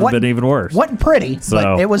out, which would have been even worse. Wasn't pretty,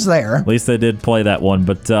 but it was there. At least they did play that one.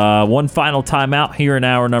 But one final timeout here in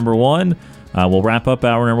hour number one. We'll wrap up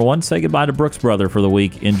hour number one. Say goodbye to Brooks Brother for the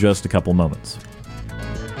week in just a couple moments.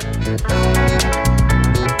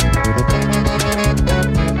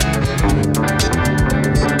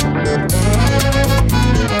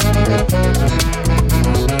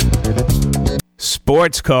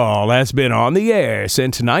 Sports Call has been on the air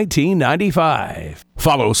since 1995.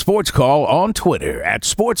 Follow Sports Call on Twitter at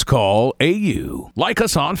SportsCallAU. Like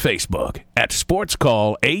us on Facebook at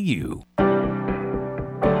SportsCallAU.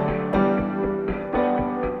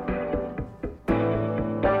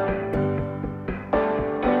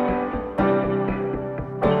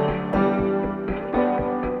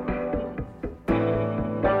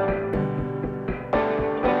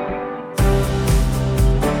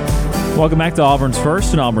 Welcome back to Auburn's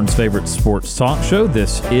first and Auburn's favorite sports talk show.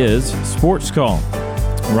 This is Sports Call.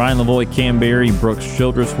 Ryan Lavoie, Cam Berry, Brooks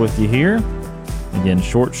Childress with you here. Again,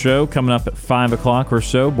 short show coming up at 5 o'clock or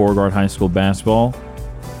so, Beauregard High School basketball.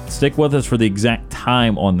 Stick with us for the exact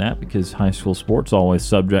time on that because high school sports always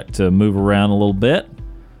subject to move around a little bit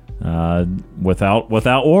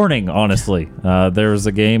without warning, honestly. There was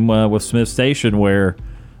a game with Smith Station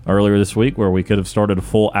earlier this week where we could have started a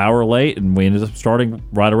full hour late and we ended up starting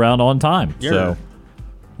right around on time. Yeah.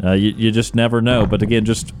 So you just never know. But again,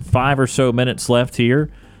 just 5 or so minutes left here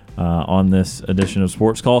on this edition of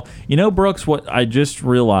Sports Call. You know, Brooks, what I just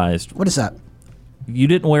realized. What is that? You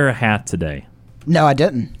didn't wear a hat today. No, I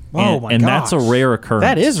didn't. And that's a rare occurrence.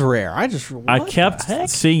 That is rare. I kept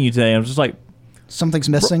seeing you today. I was just like, something's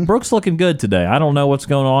missing. Brooks looking good today. I don't know what's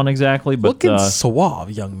going on exactly, but looking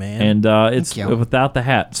suave, young man. And it's without the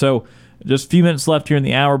hat. So just a few minutes left here in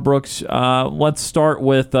the hour, Brooks. Let's start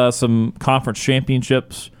with some conference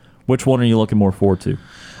championships. Which one are you looking more forward to?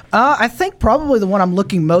 I think probably the one I'm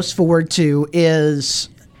looking most forward to is,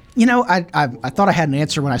 I thought I had an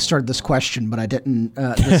answer when I started this question, but I didn't.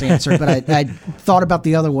 This answer, but I thought about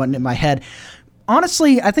the other one in my head.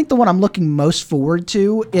 Honestly, I think the one I'm looking most forward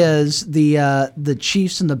to is the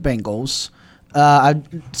Chiefs and the Bengals.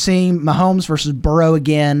 I'm seeing Mahomes versus Burrow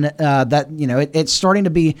again. It's starting to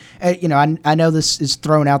be. I know this is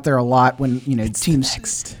thrown out there a lot when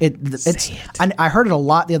teams. I heard it a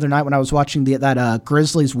lot the other night when I was watching that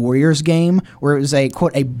Grizzlies Warriors game where it was a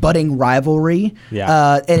quote a budding rivalry.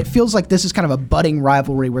 Yeah. And it feels like this is kind of a budding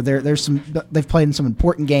rivalry where they've played in some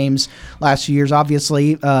important games last few years.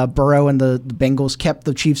 Obviously, Burrow and the Bengals kept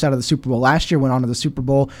the Chiefs out of the Super Bowl last year. Went on to the Super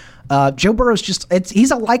Bowl. Joe Burrow's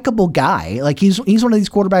he's a likable guy. Like he's one of these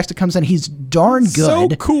quarterbacks that comes in. He's darn good. So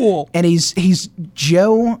cool. And he's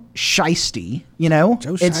Joe Shiesty, Joe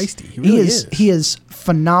Shiesty. He really is. He is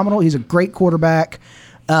phenomenal. He's a great quarterback.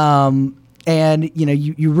 And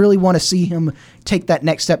you really want to see him take that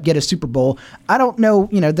next step, get a Super Bowl. I don't know,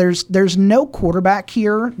 there's no quarterback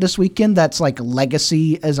here this weekend that's like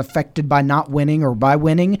legacy is affected by not winning or by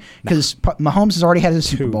winning because Mahomes has already had his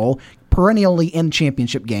Super Bowl. Perennially in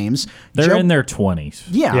championship games. They're in their 20s.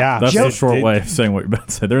 Yeah. That's a short way of saying what you're about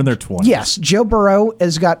to say. They're in their 20s. Yes. Joe Burrow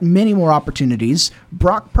has got many more opportunities.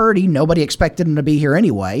 Brock Purdy, nobody expected him to be here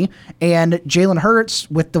anyway. And Jalen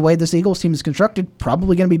Hurts, with the way this Eagles team is constructed,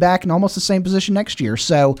 probably going to be back in almost the same position next year.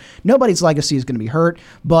 So nobody's legacy is going to be hurt.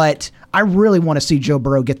 But I really want to see Joe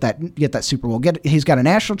Burrow get that Super Bowl. He's got a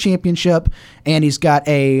national championship and he's got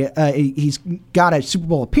a Super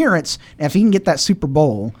Bowl appearance. And if he can get that Super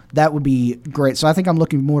Bowl, that would be great. So I think I'm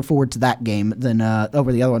looking more forward to that game than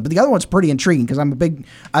over the other one. But the other one's pretty intriguing because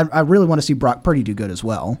I really want to see Brock Purdy do good as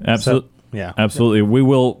well. Absolutely. Yeah, absolutely. We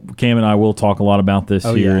will. Cam and I will talk a lot about this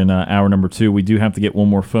in hour number 2. We do have to get one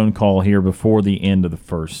more phone call here before the end of the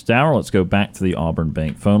first hour. Let's go back to the Auburn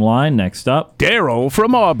Bank phone line. Next up, Daryl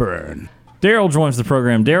from Auburn. Daryl joins the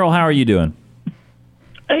program. Daryl, how are you doing?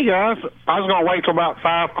 Hey guys, I was going to wait till about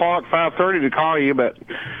 5:30 to call you, but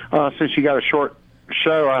since you got a short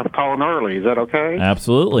show, I'm calling early. Is that okay?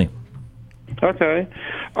 Absolutely. Okay.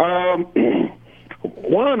 I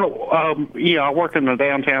worked in a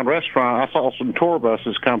downtown restaurant. I saw some tour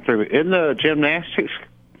buses come through. Isn't the gymnastics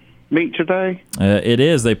meet today? It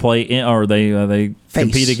is. They play they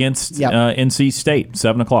compete against NC State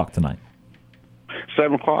 7 o'clock tonight.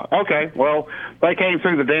 7 o'clock. Okay. Well, they came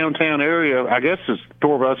through the downtown area. I guess it's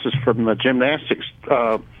tour buses from the gymnastics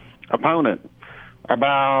opponent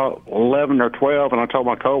about 11 or 12, and I told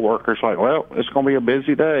my coworkers, like, well, it's going to be a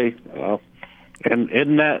busy day. And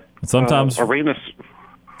isn't that sometimes arena?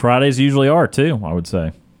 Fridays usually are too, I would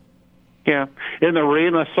say. Yeah. Isn't the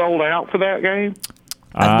arena sold out for that game?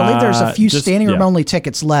 I believe there's a few standing room only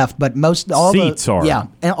tickets left, but all seats are. Yeah,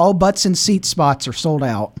 and all butts and seat spots are sold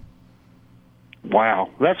out. Wow,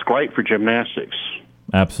 that's great for gymnastics.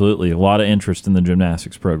 Absolutely. A lot of interest in the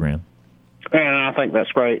gymnastics program. And I think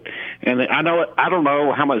that's great. And I don't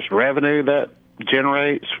know how much revenue that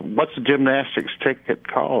generates. What's the gymnastics ticket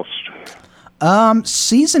cost?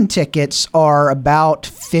 Season tickets are about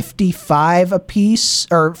 $55 a piece,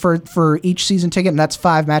 or for each season ticket, and that's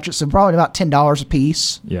 5 matches, so probably about $10 a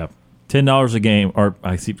piece. Yeah. $10 a game, or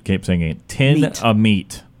I keep saying game. 10 Meat. a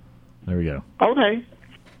meet. There we go. Okay.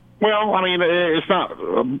 Well, I mean, it's not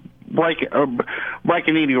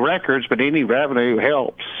breaking any records, but any revenue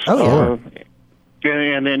helps. Oh, yeah.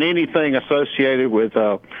 And then anything associated with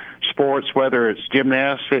sports, whether it's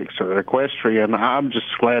gymnastics or equestrian, I'm just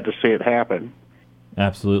glad to see it happen.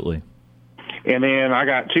 Absolutely. And then I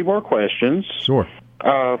got 2 more questions. Sure.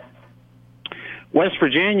 West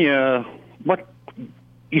Virginia, what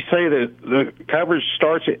you say that the coverage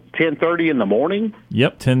starts at 10:30 in the morning?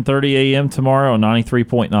 Yep, 10:30 a.m. tomorrow on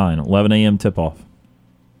 93.9, 11 a.m. tip-off.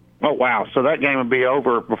 Oh, wow. So that game will be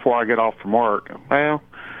over before I get off from work. Well,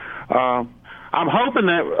 I'm hoping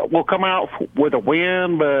that we'll come out with a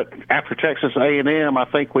win, but after Texas A&M, I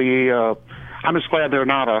think I'm just glad they're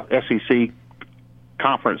not a SEC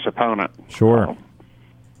conference opponent. Sure.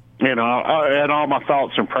 And all my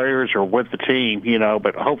thoughts and prayers are with the team,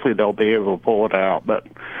 but hopefully they'll be able to pull it out. But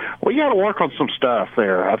we got to work on some stuff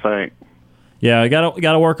there, I think. Yeah, got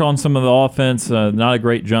to work on some of the offense. Not a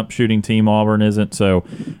great jump shooting team, Auburn isn't, so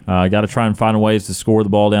got to try and find ways to score the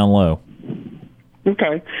ball down low.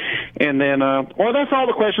 Okay. And then, that's all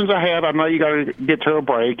the questions I have. I know you got to get to a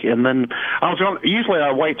break. And then usually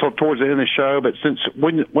I wait till towards the end of the show, but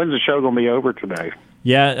when's the show going to be over today?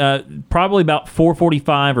 Yeah, probably about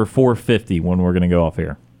 4:45 or 4:50 when we're going to go off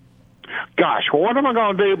here. Gosh, well, what am I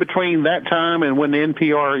going to do between that time and when the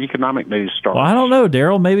NPR economic news starts? Well, I don't know,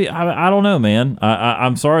 Daryl. Maybe I don't know, man.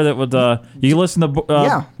 I'm sorry that would. You can listen to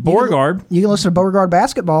Beauregard. You can listen to Beauregard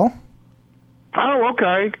basketball. Oh,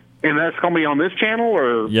 okay. And that's going to be on this channel,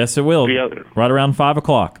 or yes, it will. Right around 5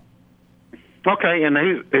 o'clock. Okay, and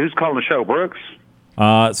who's calling the show, Brooks?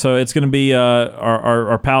 So it's going to be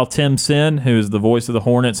our pal Tim Sin, who's the voice of the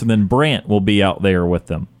Hornets, and then Brant will be out there with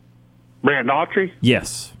them. Brant Daughtry?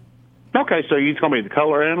 Yes. Okay, so he's going to be the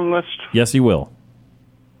color analyst? Yes, he will.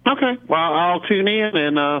 Okay, well, I'll tune in,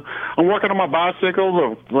 and I'm working on my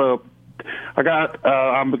bicycle. I'm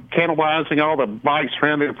cannibalizing all the bikes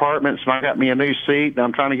around the apartments, and I got me a new seat, and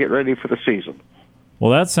I'm trying to get ready for the season.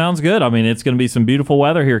 Well, that sounds good. I mean, it's going to be some beautiful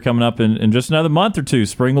weather here coming up in just another month or two.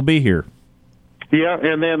 Spring will be here. Yeah,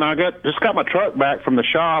 and then I just got my truck back from the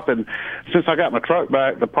shop, and since I got my truck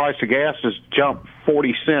back, the price of gas has jumped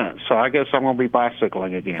 40 cents, so I guess I'm going to be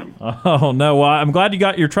bicycling again. Oh, no. Well, I'm glad you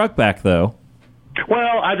got your truck back, though.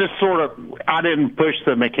 Well, I just I didn't push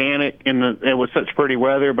the mechanic, it was such pretty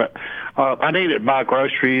weather, but I needed to buy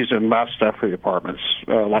groceries and buy stuff for the apartments,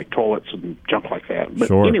 like toilets and junk like that. But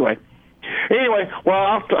sure. Anyway, well,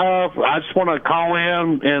 I just want to call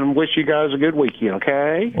in and wish you guys a good weekend,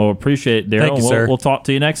 okay? Well, appreciate it, Daryl. Thank you, sir. We'll talk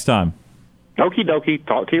to you next time. Okie dokie.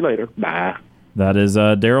 Talk to you later. Bye. That is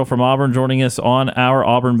Daryl from Auburn joining us on our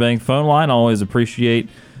Auburn Bank phone line. Always appreciate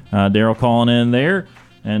Daryl calling in there.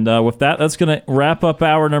 And with that, that's going to wrap up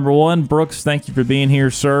hour number 1. Brooks, thank you for being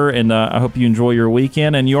here, sir, and I hope you enjoy your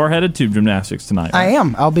weekend. And you are headed to gymnastics tonight, right? I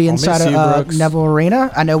am. I'll be inside Brooks. Neville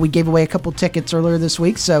Arena. I know we gave away a couple tickets earlier this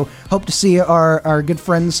week, so hope to see our good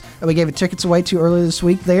friends that we gave tickets away to earlier this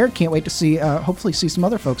week there. Can't wait to see, hopefully see some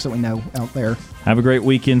other folks that we know out there. Have a great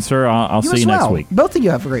weekend, sir. I'll see you next week. Both of you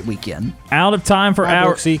have a great weekend. Out of time for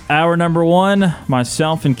hour number 1.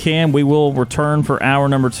 Myself and Cam, we will return for hour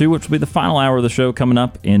number 2, which will be the final hour of the show coming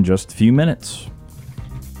up in just a few minutes.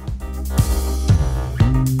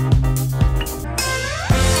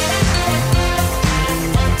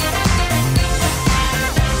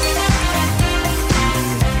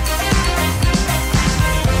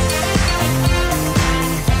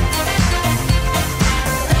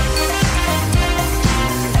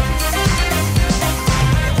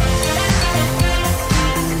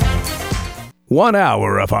 One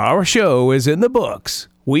hour of our show is in the books.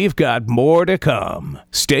 We've got more to come.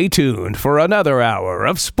 Stay tuned for another hour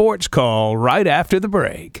of Sports Call right after the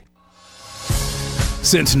break.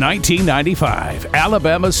 Since 1995,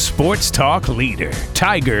 Alabama's sports talk leader,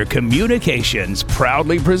 Tiger Communications,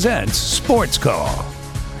 proudly presents Sports Call.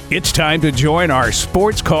 It's time to join our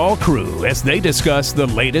Sports Call crew as they discuss the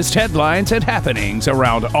latest headlines and happenings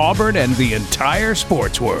around Auburn and the entire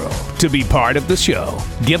sports world. To be part of the show,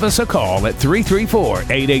 give us a call at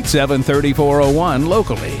 334-887-3401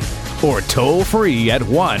 locally or toll free at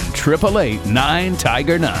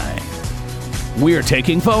 1-888-9-TIGER-9. We're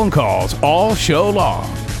taking phone calls all show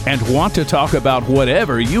long. and want to talk about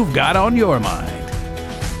whatever you've got on your mind.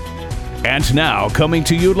 And now, coming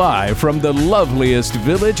to you live from the loveliest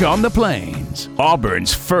village on the plains,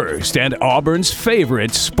 Auburn's first and Auburn's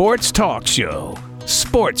favorite sports talk show,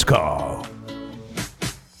 Sports Call.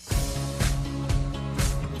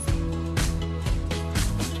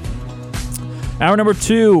 Hour number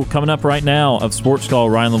 2 coming up right now of Sports Call.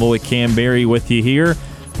 Ryan Lavoie, Cam Berry with you here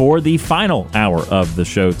for the final hour of the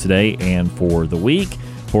show today and for the week.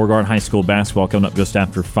 Beauregard High School basketball coming up just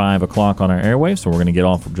after 5 o'clock on our airwaves, so we're going to get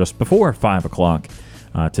off just before 5 o'clock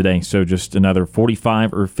today. So just another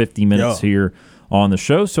 45 or 50 minutes here on the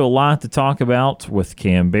show. So a lot to talk about with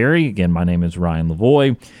Cam Berry. Again, my name is Ryan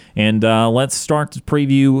Lavoie, and let's start to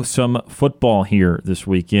preview some football here this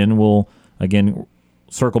weekend. We'll, again,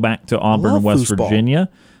 circle back to Auburn and West Virginia.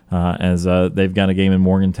 As they've got a game in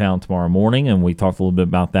Morgantown tomorrow morning, and we talked a little bit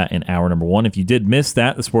about that in hour number 1. If you did miss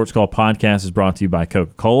that, the Sports Call podcast is brought to you by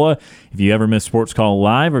Coca-Cola. If you ever miss Sports Call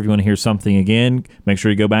live, or if you want to hear something again, make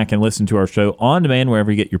sure you go back and listen to our show on demand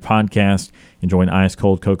wherever you get your podcast. Enjoy an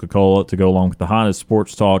ice-cold Coca-Cola to go along with the hottest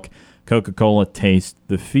sports talk. Coca-Cola, taste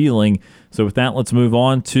the feeling. So with that, let's move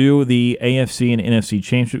on to the AFC and NFC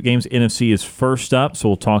championship games. NFC is first up, so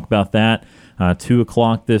we'll talk about that. 2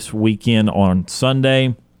 o'clock this weekend on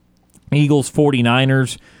Sunday. Eagles,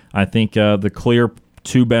 49ers, I think the clear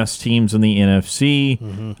 2 best teams in the NFC,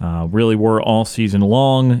 really were all season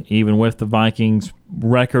long, even with the Vikings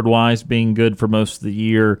record-wise being good for most of the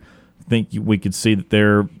year. I think we could see that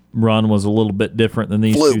their run was a little bit different than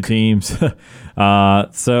these 2 teams.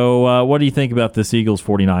 So what do you think about this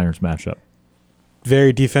Eagles-49ers matchup?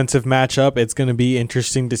 Very defensive matchup. It's going to be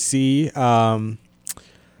interesting to see.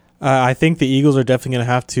 I think the Eagles are definitely going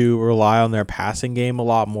to have to rely on their passing game a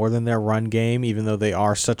lot more than their run game, even though they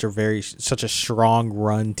are such a strong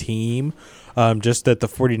run team. Just that the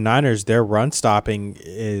 49ers, their run stopping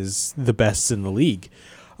is the best in the league.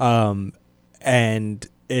 And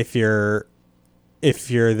if you're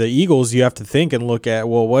the Eagles, you have to think and look at,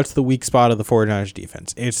 well, what's the weak spot of the 49ers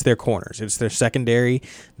defense? It's their corners. It's their secondary.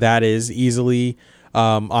 That is easily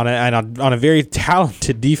on a very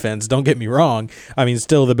talented defense. Don't get me wrong. I mean,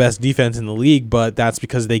 still the best defense in the league, but that's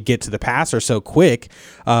because they get to the passer so quick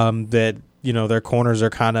that, you know, their corners are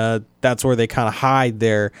that's where they kind of hide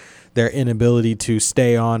their inability to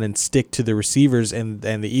stay on and stick to the receivers. And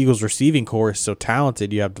the Eagles receiving core is so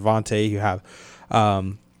talented. You have Devontae,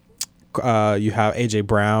 you have A.J.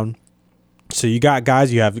 Brown. So you got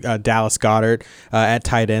guys, you have Dallas Goedert at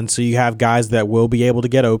tight end. So you have guys that will be able to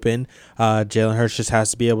get open. Jalen Hurts just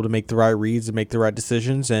has to be able to make the right reads and make the right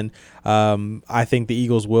decisions. And I think the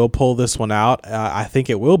Eagles will pull this one out. I think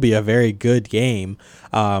it will be a very good game.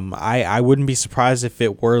 I wouldn't be surprised if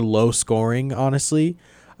it were low scoring, honestly.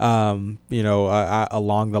 Along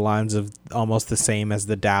the lines of almost the same as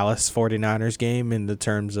the Dallas 49ers game in the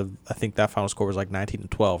terms of, I think that final score was like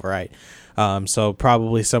 19-12, right? So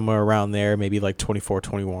probably somewhere around there, maybe like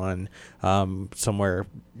 24-21, somewhere,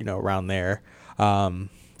 around there.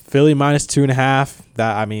 Philly minus 2.5.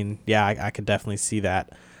 That, I mean, yeah, I could definitely see that.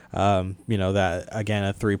 That, again,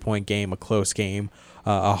 a 3-point game, a close game,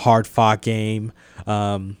 a hard-fought game.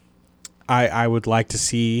 I would like to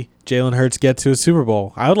see Jalen Hurts get to a Super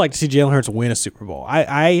Bowl. I would like to see Jalen Hurts win a Super Bowl.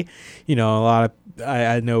 I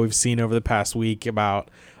know we've seen over the past week about,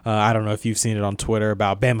 I don't know if you've seen it on Twitter,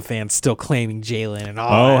 about Bama fans still claiming Jalen and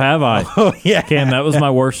all that. Have I? Oh, yeah. Cam, that was my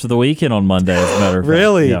worst of the weekend on Monday, as a matter of fact.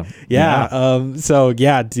 Really? Yeah. So,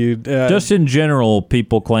 yeah, dude. Just in general,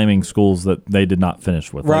 people claiming schools that they did not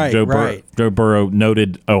finish with. Right, like Joe Burrow,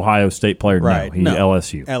 noted Ohio State player. Right. No,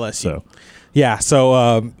 LSU. LSU. So. Yeah,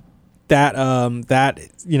 so that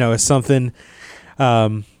is something.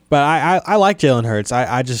 But I like Jalen Hurts.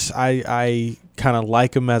 I kind of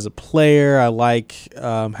like him as a player. I like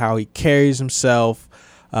how he carries himself.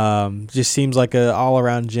 Just seems like a all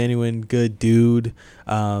around genuine good dude.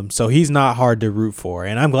 So he's not hard to root for,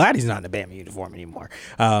 and I'm glad he's not in a Bama uniform anymore.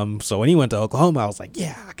 So when he went to Oklahoma, I was like,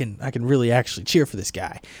 yeah, I can really actually cheer for this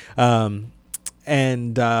guy. So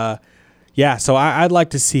I'd like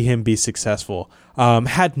to see him be successful.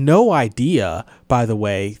 Had no idea, by the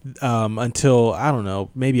way, until, I don't know,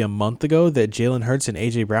 maybe a month ago, that Jalen Hurts and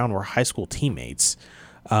A.J. Brown were high school teammates.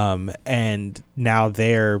 And now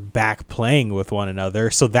they're back playing with one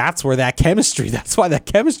another. So that's why that chemistry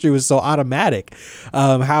was so automatic.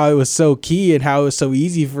 How it was so key and how it was so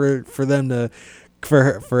easy for them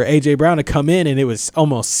for A.J. Brown to come in, and it was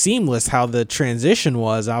almost seamless how the transition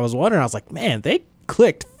was. I was like, man, they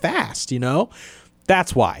clicked fast,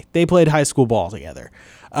 That's why they played high school ball together.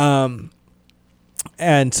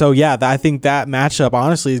 And so, yeah, I think that matchup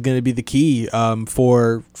honestly is going to be the key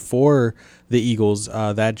for the Eagles,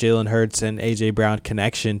 that Jalen Hurts and A.J. Brown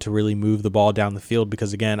connection to really move the ball down the field.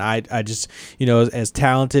 Because, again, I just, as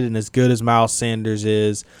talented and as good as Miles Sanders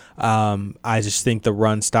is, I just think the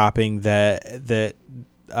run stopping that the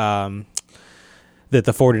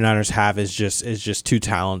 49ers have is just too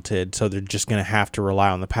talented. So they're just going to have to rely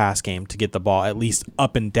on the pass game to get the ball at least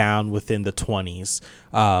up and down within the 20s,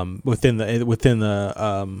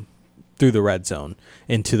 through the red zone,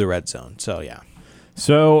 into the red zone. So, yeah.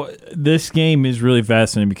 So this game is really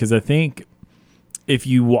fascinating because I think if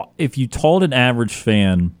you told an average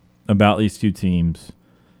fan about these two teams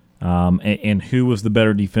and who was the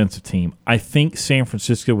better defensive team, I think San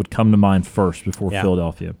Francisco would come to mind first before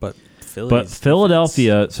Philadelphia. But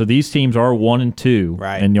Philadelphia, so these teams are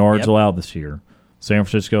 1-2 in yards allowed this year. San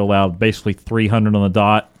Francisco allowed basically 300 on the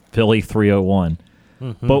dot, Philly 301.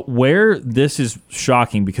 Mm-hmm. But where this is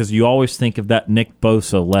shocking, because you always think of that Nick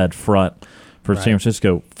Bosa-led front for San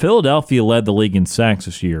Francisco. Philadelphia led the league in sacks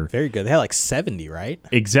this year. Very good. They had like 70, right?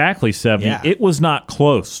 Exactly 70. Yeah. It was not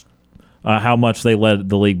close how much they led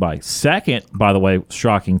the league by. Second, by the way,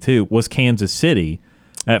 shocking too, was Kansas City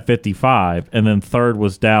at 55, and then third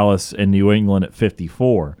was Dallas and New England at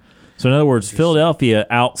 54. So in other words, Philadelphia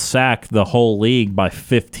out-sacked the whole league by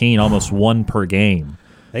 15, almost one per game.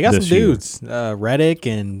 They got some dudes, Reddick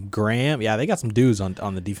and Graham. Yeah, they got some dudes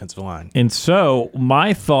on the defensive line. And so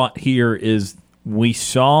my thought here is we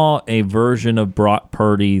saw a version of Brock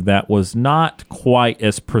Purdy that was not quite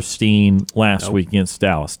as pristine last week against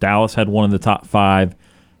Dallas. Dallas had one of the top 5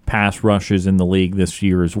 pass rushes in the league this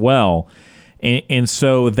year as well. And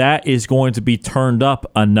so that is going to be turned up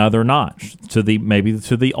another notch to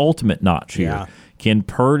the ultimate notch here. Yeah. Can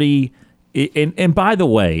Purdy... And by the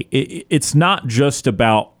way, it's not just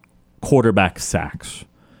about quarterback sacks.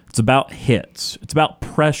 It's about hits. It's about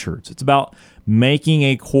pressures. It's about making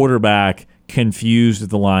a quarterback confused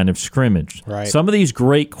at the line of scrimmage. Right. Some of these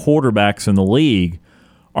great quarterbacks in the league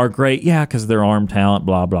are great, because of their arm talent,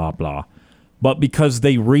 blah, blah, blah. But because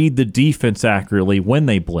they read the defense accurately when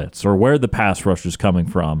they blitz or where the pass rush is coming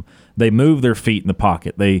from, they move their feet in the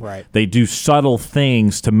pocket. They do subtle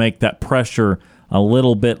things to make that pressure a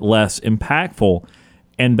little bit less impactful,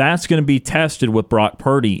 and that's going to be tested with Brock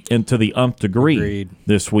Purdy into the nth degree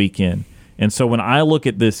this weekend. And so when I look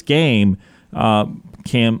at this game,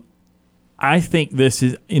 Cam, I think this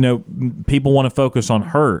is, people want to focus on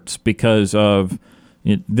Hurts because of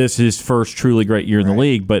this is his first truly great year in the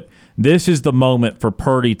league, but this is the moment for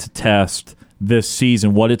Purdy to test this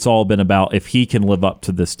season what it's all been about if he can live up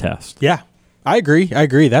to this test. Yeah, I agree.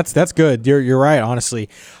 That's good. You're right, honestly.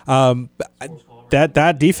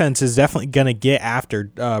 That defense is definitely going to get after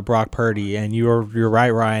Brock Purdy, and you're right,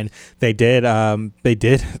 Ryan. They did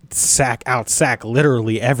out-sack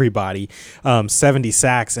literally everybody, 70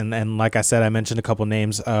 sacks, and like I said, I mentioned a couple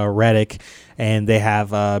names, Reddick, and they have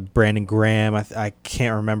Brandon Graham. I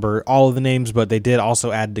can't remember all of the names, but they did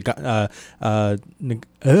also add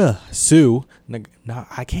Sue. No,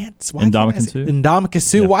 I can't. Ndamukong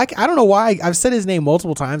Suh. Yeah. I don't know why. I've said his name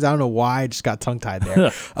multiple times. I don't know why. I just got tongue-tied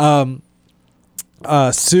there.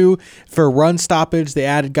 Sue for run stoppage. They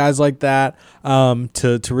added guys like that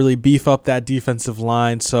to really beef up that defensive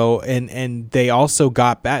line. So and they also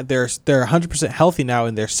got back. They're 100% healthy now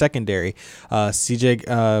in their secondary.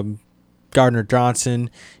 CJ Gardner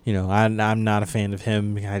Johnson. I'm not a fan of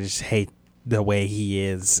him. I just hate the way he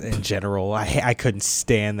is in general. I couldn't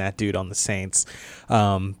stand that dude on the Saints.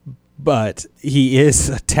 But he is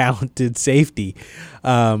a talented safety,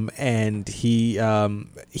 and he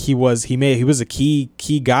was a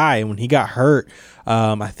key guy. And when he got hurt,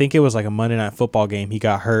 I think it was like a Monday Night Football game. He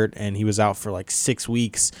got hurt and he was out for like 6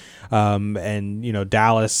 weeks. And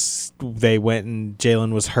Dallas, they went and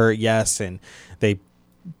Jalen was hurt, yes, and they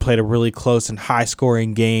played a really close and high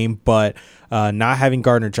scoring game, but not having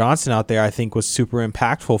Gardner Johnson out there, I think, was super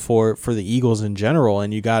impactful for the Eagles in general.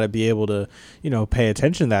 And you got to be able to, pay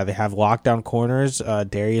attention to that. They have lockdown corners.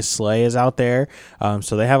 Darius Slay is out there,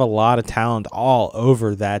 so they have a lot of talent all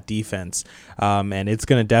over that defense. And it's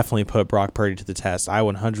going to definitely put Brock Purdy to the test. I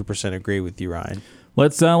 100% agree with you, Ryan.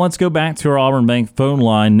 Let's go back to our Auburn Bank phone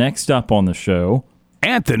line. Next up on the show,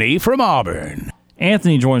 Anthony from Auburn.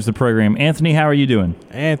 Anthony joins the program. Anthony, how are you doing?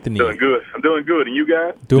 Anthony. Doing good. I'm doing good. And you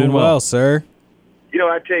guys? Doing well, sir.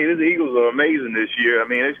 I tell you, the Eagles are amazing this year. I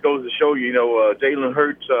mean, it goes to show you, Jalen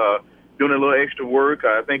Hurts doing a little extra work.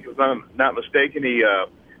 I think, if I'm not mistaken, he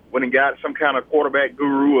went and got some kind of quarterback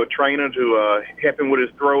guru or trainer to help him with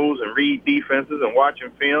his throws and read defenses and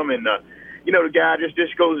watching film. And, the guy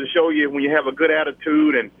just goes to show you when you have a good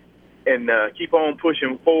attitude and keep on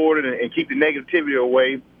pushing forward and keep the negativity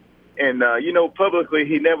away. And, publicly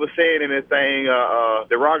he never said anything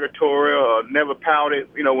derogatory or never pouted,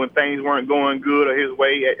 when things weren't going good or his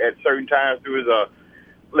way at certain times through his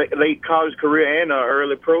late college career and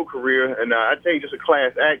early pro career. And I tell you, just a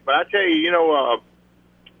class act. But I tell you,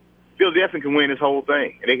 Philadelphia can win this whole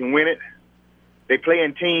thing. And they can win it. They play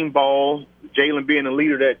in team ball. Jalen being the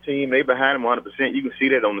leader of that team, they behind him 100%. You can see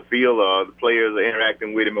that on the field. The players are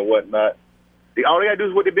interacting with him and whatnot. All they got to do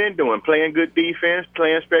is what they've been doing, playing good defense,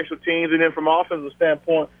 playing special teams, and then from an offensive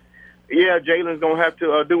standpoint, yeah, Jalen's going to have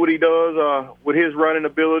to do what he does with his running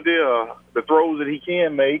ability, the throws that he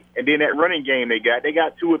can make, and then that running game they got. They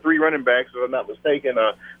got 2 or 3 running backs, if I'm not mistaken.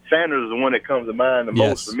 Sanders is the one that comes to mind the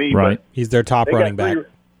most for me. Right. He's their top running back.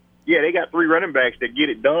 They got 3 running backs that get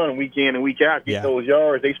it done week in and week out, get those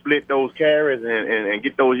yards. They split those carries and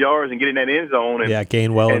get those yards and get in that end zone. And,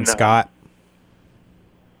 Gainwell and Scott.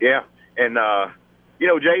 Yeah. And,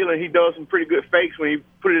 Jalen, he does some pretty good fakes when he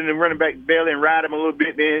put it in the running back belly and ride him a little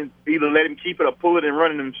bit, then either let him keep it or pull it and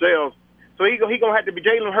run it themselves. So he going to have to be –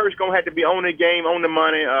 Jalen Hurts going to have to be on the game, on the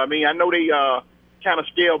money. I know they kind of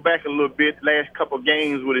scaled back a little bit the last couple of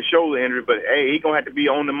games with his shoulder injury, but, hey, he's going to have to be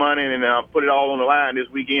on the money and put it all on the line this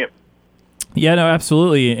weekend. Yeah, no,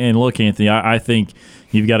 absolutely. And look, Anthony, I think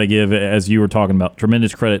you've got to give, as you were talking about,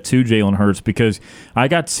 tremendous credit to Jalen Hurts because I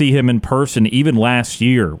got to see him in person even last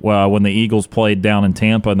year when the Eagles played down in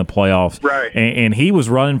Tampa in the playoffs. Right. And he was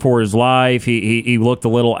running for his life. He looked a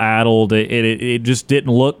little addled. It just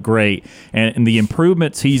didn't look great. And the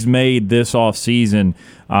improvements he's made this offseason,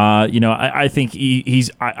 I think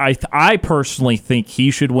I personally think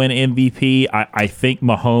he should win MVP. I think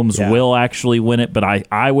Mahomes will actually win it, but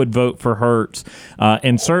I would vote for Hurts.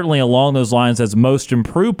 And certainly along those lines as most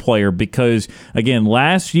improved player because, again,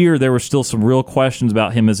 last year there were still some real questions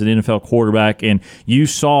about him as an NFL quarterback, and you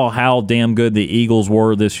saw how damn good the Eagles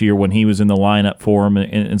were this year when he was in the lineup for him.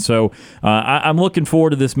 And so I'm looking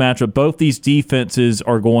forward to this matchup. Both these defenses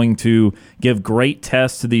are going to give great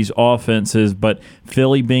tests to these offenses, but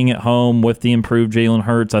Philly being at home with the improved Jalen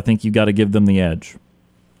Hurts, I think you've got to give them the edge.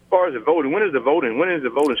 As far as the voting, when is the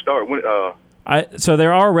voting start? So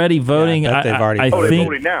they're already voting. Yeah, they've already voted. They're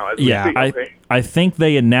voting now. I think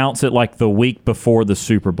they announce it like the week before the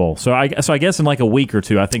Super Bowl. So I guess in like a week or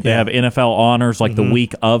two, I think they have NFL honors like the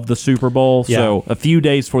week of the Super Bowl. Yeah. So a few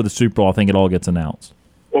days before the Super Bowl, I think it all gets announced.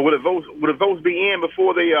 Well, would the votes be in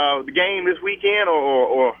before the game this weekend,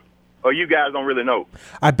 or you guys don't really know?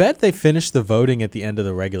 I bet they finished the voting at the end of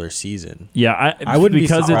the regular season. Yeah, I wouldn't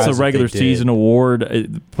because it's a regular season award,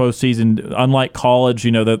 postseason. Unlike college,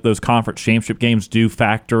 those conference championship games do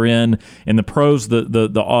factor in. In the pros, the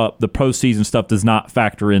postseason stuff does not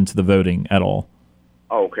factor into the voting at all.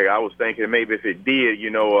 Okay, I was thinking maybe if it did,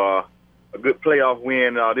 a good playoff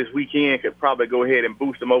win this weekend could probably go ahead and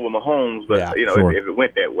boost them over Mahomes. But sure. if it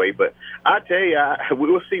went that way, but I tell you,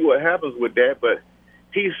 we'll see what happens with that. But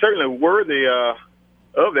he's certainly worthy of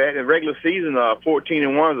that. In regular season,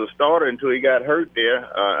 14-1 as a starter until he got hurt there.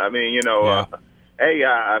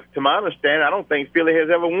 To my understanding, I don't think Philly has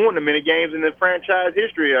ever won that many games in the franchise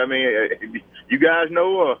history. I mean, you guys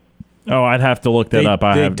know. I'd have to look that up.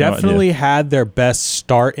 They definitely had their best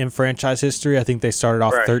start in franchise history. I think they started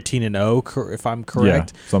off 13-0, if I'm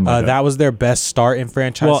correct. Yeah, something like that was their best start in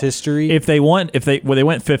franchise history. They went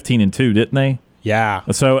 15-2, didn't they? Yeah.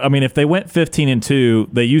 So, I mean, if they went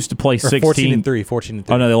 15-2, they used to play 16. 14-3.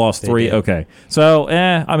 Oh, no, they lost 3. Okay. So,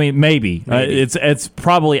 maybe. It's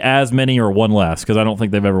probably as many or one less because I don't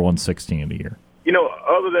think they've ever won 16 in a year.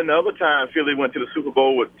 Other than the other time Philly went to the Super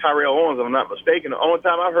Bowl with Tyrell Owens, if I'm not mistaken, the only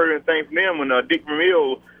time I've heard anything from them when Dick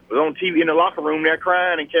Vermeil was on TV in the locker room there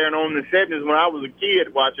crying and carrying on in the 70s when I was a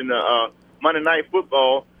kid watching Monday Night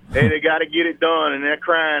Football. They got to get it done, and they're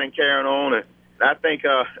crying and carrying on. And I think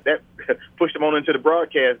that pushed him on into the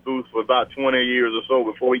broadcast booth for about 20 years or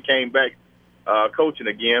so before he came back coaching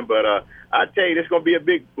again. But I tell you, this is going to be a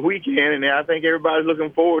big weekend, and I think everybody's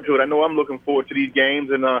looking forward to it. I know I'm looking forward to these games,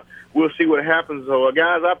 and we'll see what happens. So,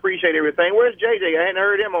 guys, I appreciate everything. Where's JJ? I hadn't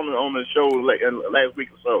heard him on the show last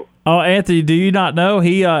week or so. Oh, Anthony, do you not know?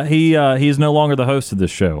 He is no longer the host of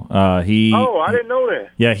this show. I didn't know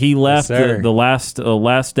that. Yeah, he left the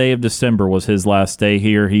last day of December was his last day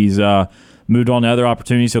here. He's moved on to other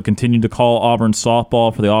opportunities. He'll continue to call Auburn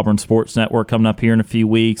softball for the Auburn Sports Network coming up here in a few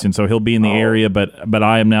weeks, and so he'll be in the area. But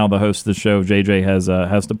I am now the host of the show. JJ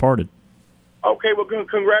has departed. Okay, well,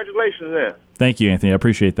 congratulations then. Thank you, Anthony. I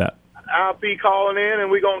appreciate that. I'll be calling in,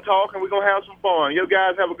 and we're going to talk, and we're going to have some fun. You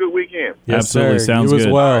guys have a good weekend. Yes, absolutely. Sir. Sounds you good.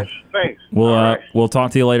 As well. Right. Thanks. We'll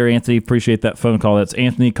talk to you later, Anthony. Appreciate that phone call. That's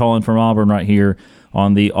Anthony calling from Auburn right here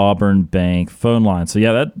on the Auburn Bank phone line. So,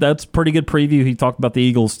 yeah, that's pretty good preview. He talked about the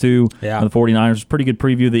Eagles, too, and the 49ers. Pretty good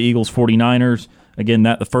preview of the Eagles 49ers. Again,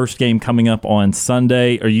 the first game coming up on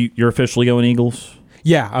Sunday. You're officially going Eagles?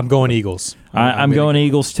 Yeah, I'm going Eagles. I'm going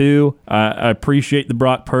Eagles, too. I appreciate the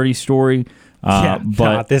Brock Purdy story.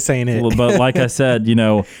 But this ain't it. But like I said,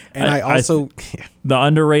 and I also the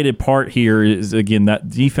underrated part here is, again, that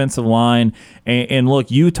defensive line. And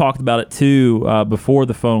look, you talked about it too before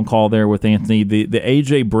the phone call there with Anthony. The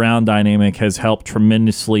A.J. Brown dynamic has helped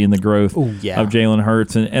tremendously in the growth of Jalen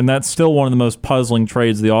Hurts. And that's still one of the most puzzling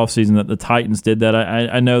trades of the offseason that the Titans did that.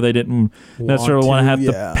 I know they didn't necessarily want to have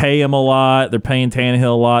to pay him a lot. They're paying Tannehill a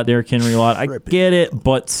lot, Derrick Henry a lot. I get it,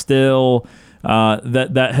 but still –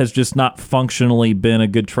 that has just not functionally been a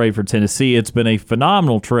good trade for Tennessee. It's been a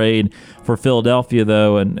phenomenal trade for Philadelphia,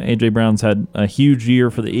 though, and A.J. Brown's had a huge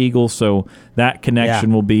year for the Eagles, so that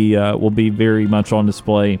connection will be very much on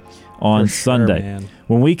display on Sunday. Man.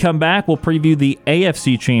 When we come back, we'll preview the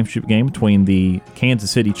AFC Championship game between the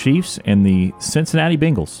Kansas City Chiefs and the Cincinnati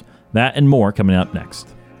Bengals. That and more coming up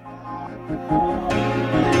next.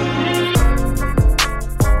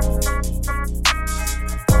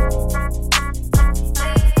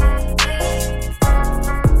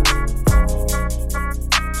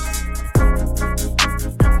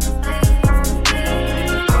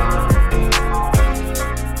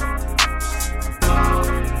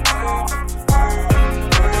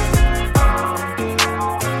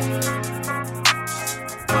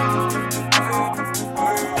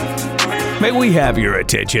 May we have your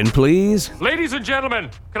attention, please? Ladies and gentlemen,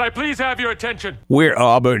 can I please have your attention? We're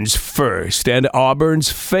Auburn's first and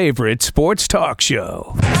Auburn's favorite sports talk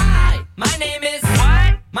show. Hi, my name is...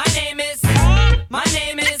 What? My name is... My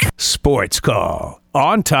name is... Sports Call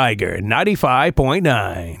on Tiger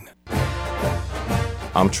 95.9.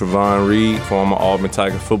 I'm Trevon Reed, former Auburn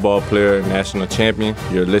Tiger football player, national champion.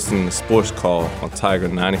 You're listening to Sports Call on Tiger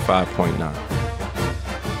 95.9.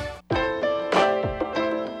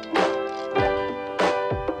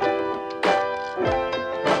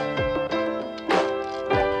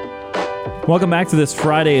 Welcome back to this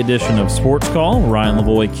Friday edition of Sports Call. Ryan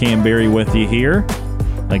Lavoie, Cam Berry with you here.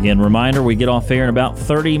 Again, reminder, we get off air in about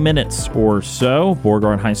 30 minutes or so.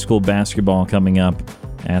 Beauregard High School basketball coming up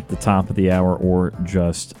at the top of the hour or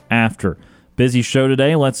just after. Busy show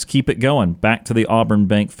today. Let's keep it going. Back to the Auburn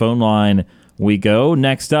Bank phone line we go.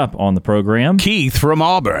 Next up on the program, Keith from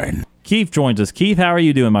Auburn. Keith joins us. Keith, how are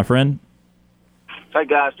you doing, my friend? Hey,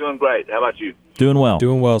 guys. Doing great. How about you? Doing well.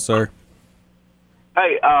 Doing well, sir.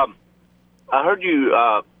 Hey, I heard you,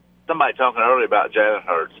 somebody talking earlier about Jalen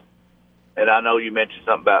Hurts, and I know you mentioned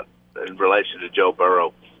something about in relation to Joe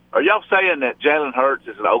Burrow. Are y'all saying that Jalen Hurts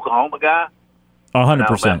is an Oklahoma guy?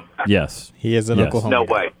 100%. Yes. He is an Oklahoma No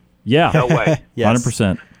guy. way. Yeah. No way. Yes.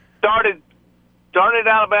 100%. Started at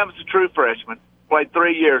Alabama as a true freshman, played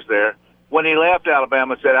 3 years there. When he left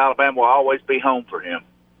Alabama, said Alabama will always be home for him.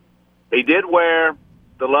 He did wear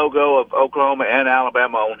the logo of Oklahoma and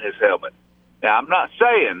Alabama on his helmet. Now, I'm not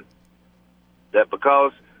saying that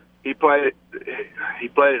because he played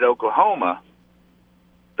at Oklahoma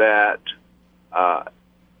that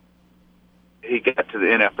he got to the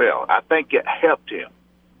NFL. I think it helped him.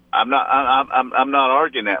 I'm not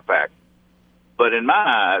arguing that fact, but in my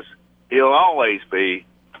eyes, he'll always be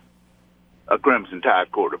a Crimson Tide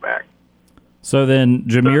quarterback. So then,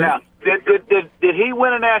 Jameer, So now, did he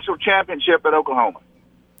win a national championship at Oklahoma?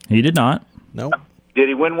 He did not. Nope. Did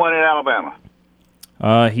he win one at Alabama?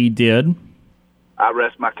 He did. I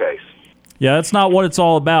rest my case. Yeah, that's not what it's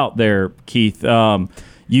all about there, Keith.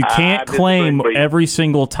 You can't claim every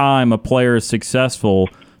single time a player is successful,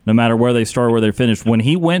 no matter where they start or where they finish. When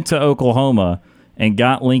he went to Oklahoma and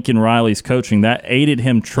got Lincoln Riley's coaching, that aided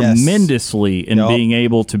him tremendously in being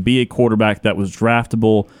able to be a quarterback that was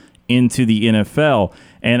draftable into the NFL.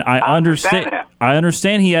 And I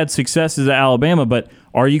understand he had successes at Alabama, but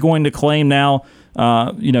are you going to claim now –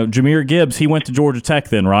 Jahmyr Gibbs, he went to Georgia Tech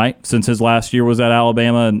then, right? Since his last year was at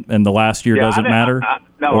Alabama and the last year doesn't matter?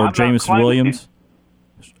 Or Jameson Williams?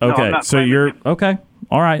 Okay, so you're – okay.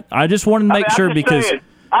 All right. I just wanted to make sure because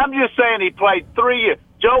 – I'm just saying he played 3 years.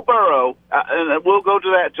 Joe Burrow, and we'll go to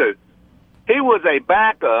that too, he was a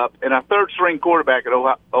backup and a third-string quarterback at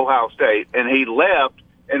Ohio State, and he left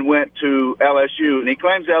and went to LSU, and he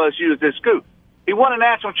claims LSU is his scoop. He won a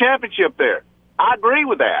national championship there. I agree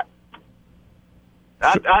with that.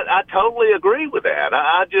 I totally agree with that.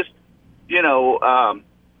 I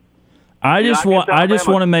just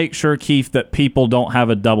want to make sure, Keith, that people don't have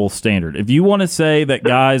a double standard. If you want to say that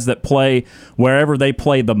guys that play wherever they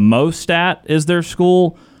play the most at is their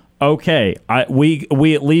school, okay,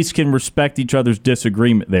 we at least can respect each other's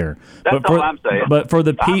disagreement there. That's all I'm saying. But for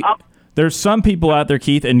the there's some people out there,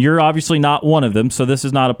 Keith, and you're obviously not one of them, so this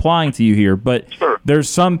is not applying to you here. But there's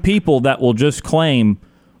some people that will just claim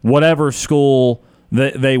whatever school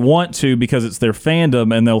that they want to because it's their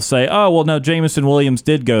fandom, and they'll say, "Oh, well, no, Jameson Williams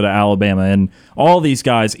did go to Alabama," and all these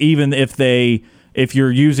guys, even if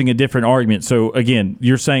you're using a different argument. So again,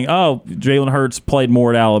 you're saying, "Oh, Jalen Hurts played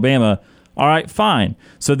more at Alabama." All right, fine.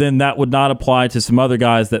 So then that would not apply to some other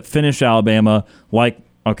guys that finish Alabama, like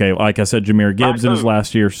I said, Jahmyr Gibbs in his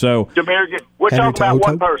last year. So Jahmyr Gibbs. We're talking about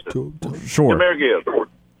one person. Sure. Jahmyr Gibbs.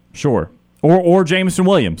 Sure. Or Jameson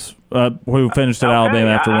Williams, who finished at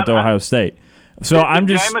Alabama after went to Ohio State. So Did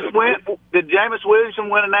Jameson Williams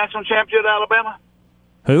win a national championship at Alabama?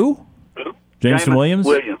 Who? Jameson Williams?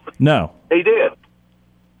 No. He did.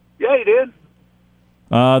 Yeah, he did.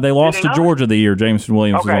 They lost to Georgia the year Jameson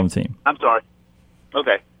Williams was on the team. I'm sorry.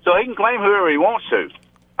 Okay. So he can claim whoever he wants to.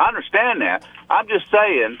 I understand that. I'm just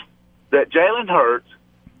saying that Jalen Hurts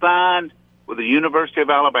signed with the University of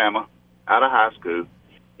Alabama out of high school.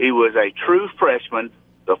 He was a true freshman,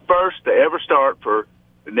 the first to ever start for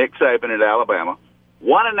Nick Saban at Alabama,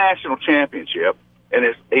 won a national championship,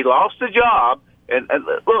 and he lost the job. And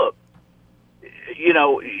look,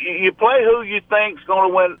 you play who you think's going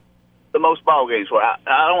to win the most ball games. Well,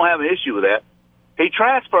 I don't have an issue with that. He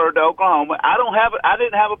transferred to Oklahoma. I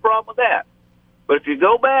didn't have a problem with that. But if you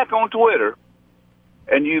go back on Twitter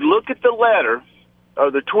and you look at the letter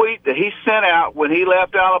or the tweet that he sent out when he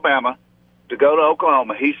left Alabama to go to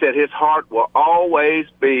Oklahoma, he said his heart will always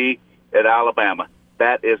be at Alabama.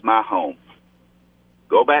 That is my home.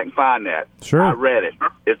 Go back and find that. Sure. I read it.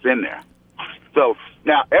 It's in there. So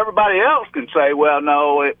now everybody else can say, well,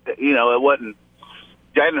 no, it wasn't.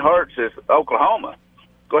 Jalen Hurts is Oklahoma.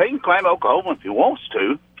 Go ahead and claim Oklahoma if he wants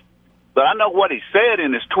to. But I know what he said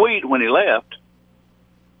in his tweet when he left,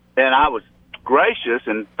 and I was gracious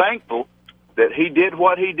and thankful that he did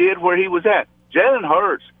what he did where he was at. Jalen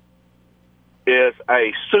Hurts is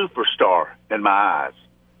a superstar in my eyes,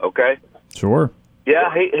 okay? Sure.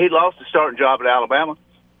 Yeah, he lost the starting job at Alabama,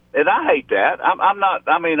 and I hate that. I'm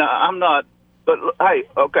not. But, hey,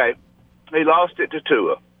 okay, he lost it to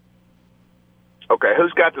Tua. Okay,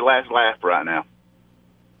 who's got the last laugh right now?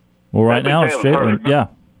 Well, right now it's Jalen. Yeah.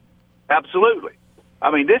 Absolutely.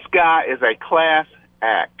 I mean, this guy is a class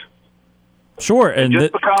act. Sure. And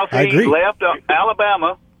just because he left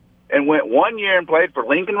Alabama and went 1 year and played for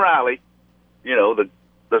Lincoln Riley,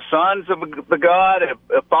 the sons of the God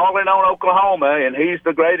have fallen on Oklahoma, and he's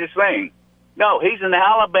the greatest thing. No, he's in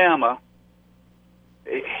Alabama.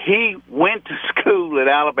 He went to school at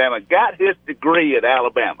Alabama, got his degree at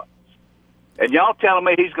Alabama. And y'all telling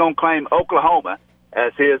me he's going to claim Oklahoma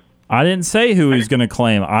as his? I didn't say who he's going to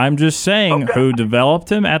claim. I'm just saying who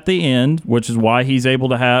developed him at the end, which is why he's able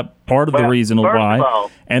to have part of the reason why.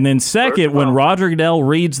 And then second, when Roger Goodell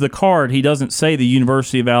reads the card, he doesn't say the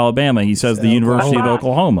University of Alabama. He says the University of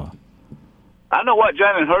Oklahoma. I know what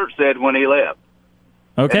Jalen Hurts said when he left.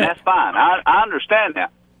 Okay. And that's fine. I understand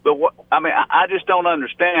that. But I just don't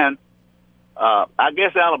understand. I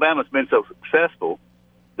guess Alabama's been so successful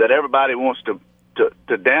that everybody wants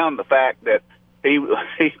to down the fact that he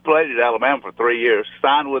played at Alabama for 3 years,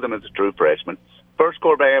 signed with him as a true freshman, first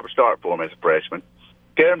quarterback ever start for him as a freshman,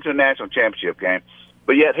 carried him to a national championship game,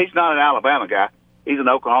 but yet he's not an Alabama guy. He's an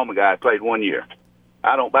Oklahoma guy, played 1 year.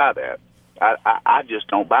 I don't buy that. I just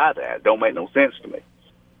don't buy that. It don't make no sense to me.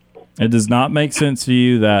 It does not make sense to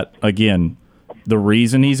you that, again, the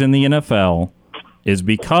reason he's in the NFL is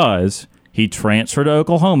because he transferred to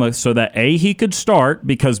Oklahoma so that, A, he could start,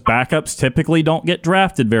 because backups typically don't get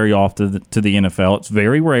drafted very often to the NFL. It's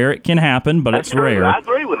very rare. It can happen, but it's rare. I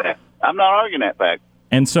agree with that. I'm not arguing that fact.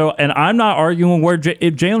 And I'm not arguing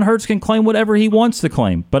if Jalen Hurts can claim whatever he wants to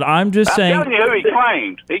claim, but I'm just saying. I'm telling you who he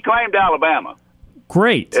claimed. He claimed Alabama.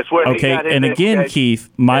 Great. Okay, and again, Keith,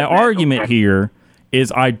 my argument here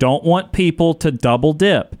is I don't want people to double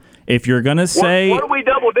dip. If you're going to say... What are we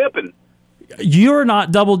double dipping? You're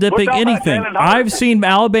not double dipping anything. I've seen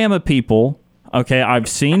Alabama people. Okay, I've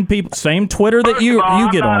seen people. Same Twitter that you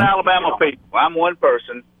get on. I'm not Alabama people. I'm one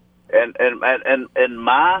person, and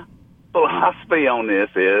my philosophy on this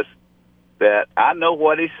is that I know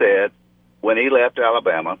what he said when he left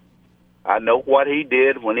Alabama. I know what he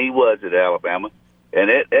did when he was at Alabama,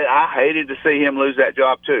 and I hated to see him lose that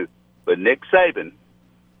job too. But Nick Saban,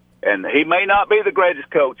 and he may not be the greatest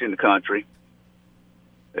coach in the country.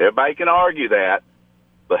 Everybody can argue that,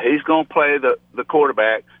 but he's going to play the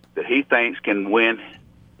quarterback that he thinks can win,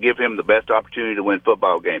 give him the best opportunity to win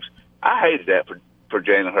football games. I hated that for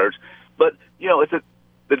Jalen Hurts. But, it's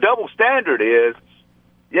the double standard is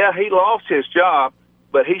yeah, he lost his job,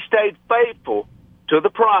 but he stayed faithful to the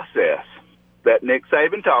process that Nick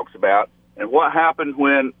Saban talks about. And what happened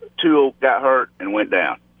when Tua got hurt and went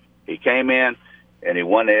down? He came in and he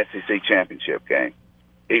won the SEC championship game.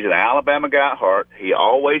 He's an Alabama guy at heart. He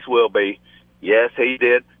always will be. Yes, he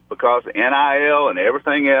did, because of NIL and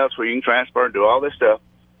everything else where you can transfer and do all this stuff.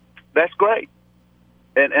 That's great.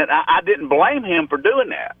 And I didn't blame him for doing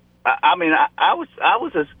that. I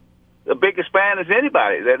was as the biggest fan as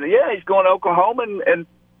anybody. That, yeah, he's going to Oklahoma, and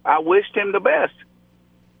I wished him the best.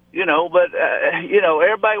 But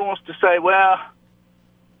everybody wants to say, well,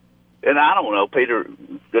 and I don't know, Peter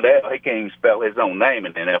Goodell, he can't even spell his own name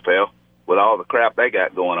in the NFL with all the crap they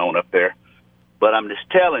got going on up there. But I'm just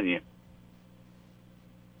telling you,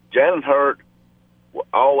 Jalen Hurts will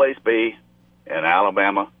always be an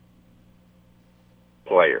Alabama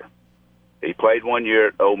player. He played 1 year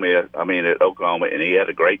at Oklahoma, and he had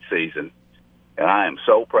a great season. And I am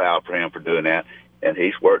so proud for him for doing that. And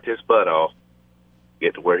he's worked his butt off to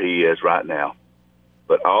get to where he is right now.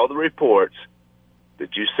 But all the reports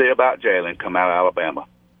that you see about Jalen come out of Alabama,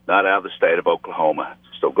 not out of the state of Oklahoma.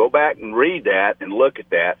 So go back and read that and look at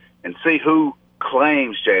that and see who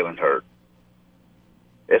claims Jalen Hurts.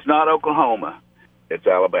 It's not Oklahoma. It's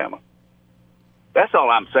Alabama. That's all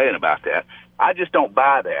I'm saying about that. I just don't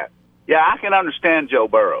buy that. Yeah, I can understand Joe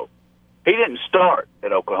Burrow. He didn't start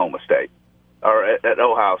at Oklahoma State or at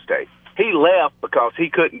Ohio State. He left because he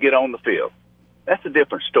couldn't get on the field. That's a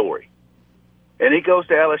different story. And he goes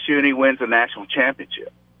to LSU and he wins a national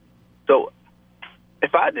championship. So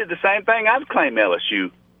if I did the same thing, I'd claim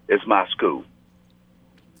LSU as my school.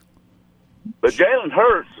 But Jalen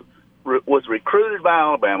Hurts was recruited by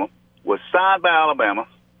Alabama, was signed by Alabama,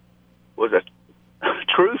 was a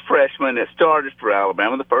true freshman that started for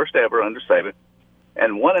Alabama, the first ever under Saban,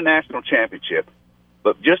 and won a national championship.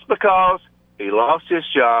 But just because he lost his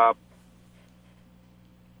job,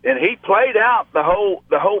 and he played out the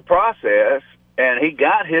whole process, and he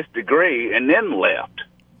got his degree and then left.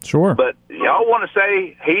 Sure. But y'all want to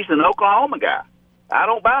say he's an Oklahoma guy. I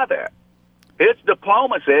don't buy that. His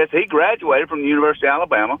diploma says he graduated from the University of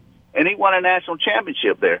Alabama, and he won a national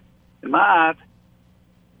championship there. In my eyes,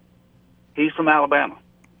 he's from Alabama.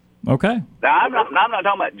 Okay. Now, I'm not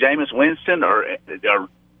talking about Jameis Winston or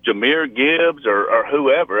Jahmyr Gibbs or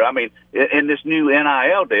whoever. I mean, in this new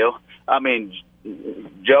NIL deal, I mean,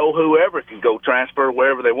 Joe, whoever can go transfer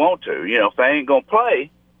wherever they want to. If they ain't going to play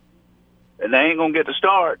and they ain't going to get to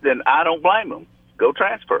start, then I don't blame them. Go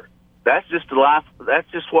transfer. That's just the life. That's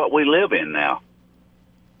just what we live in now.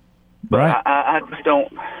 But right. I just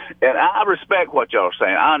don't, and I respect what y'all are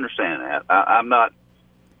saying. I understand that. I'm not.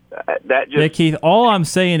 That just. Yeah, Keith. All I'm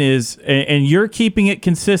saying is, and you're keeping it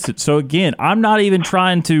consistent. So again, I'm not even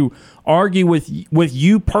trying to argue with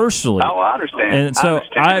you personally. Oh, I understand. And so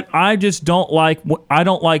I just don't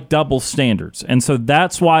like double standards, and so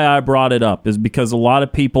that's why I brought it up, is because a lot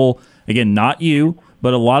of people, again, not you,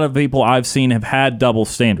 but a lot of people I've seen have had double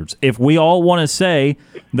standards. If we all want to say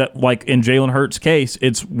that, like in Jalen Hurts' case,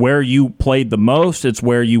 it's where you played the most, it's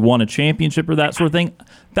where you won a championship or that sort of thing,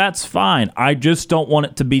 that's fine. I just don't want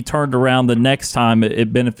it to be turned around the next time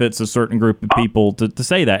it benefits a certain group of people to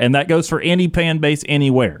say that. And that goes for any fan base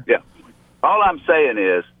anywhere. Yeah. All I'm saying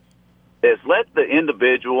is let the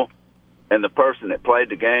individual and the person that played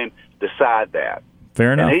the game decide that.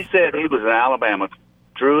 Fair enough. And he said he was in Alabama,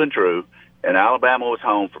 true and true, and Alabama was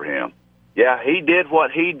home for him. Yeah, he did what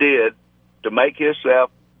he did to make himself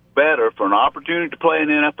better for an opportunity to play in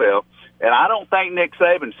the NFL. And I don't think Nick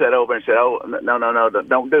Saban sat over and said, "Oh, no,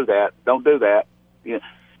 don't do that. Don't do that."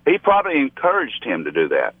 He probably encouraged him to do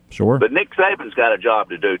that. Sure. But Nick Saban's got a job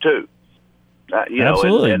to do, too.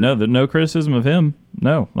 Absolutely. No criticism of him.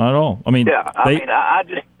 No, not at all. I mean, yeah,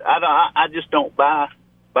 I just don't buy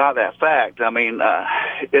that fact. I mean,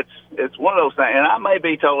 it's one of those things, and I may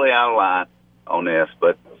be totally out of line on this,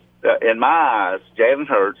 but in my eyes, Jalen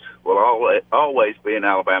Hurts will always be an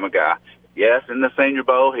Alabama guy. Yes, in the Senior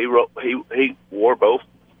Bowl, he wore both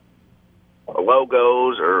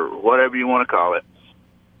logos or whatever you want to call it,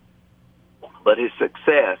 but his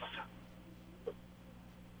success.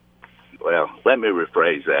 Well, let me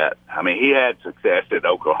rephrase that. I mean, he had success at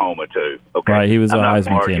Oklahoma too. Okay, right? He was a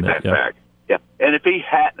Heisman candidate. Yeah. Yeah, and if he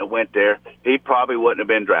hadn't went there, he probably wouldn't have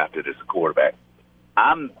been drafted as a quarterback.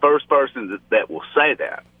 I'm the first person that will say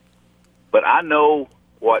that. But I know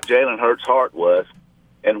what Jalen Hurts' heart was,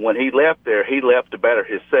 and when he left there, he left to better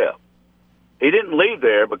himself. He didn't leave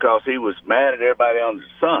there because he was mad at everybody under the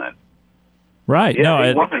sun. Right.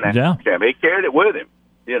 Yeah, he carried it with him,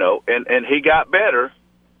 and he got better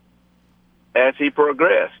as he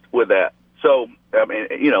progressed with that. So, I mean,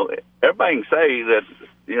 everybody can say that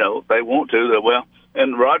they want to. Well,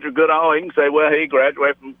 and Roger Goodall, he can say, well, he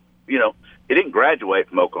graduated from, he didn't graduate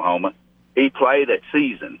from Oklahoma. He played a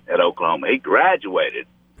season at Oklahoma. He graduated.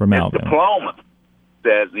 From his Alabama. diploma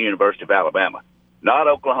says the University of Alabama, not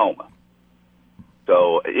Oklahoma.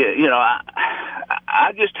 So,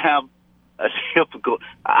 I just have a difficult.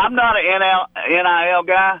 I'm not an NIL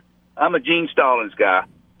guy. I'm a Gene Stallings guy.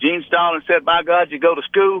 Gene Stallings said, by God, you go to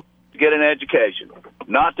school to get an education,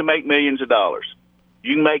 not to make millions of dollars.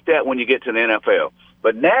 You can make that when you get to the NFL.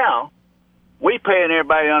 But now, we paying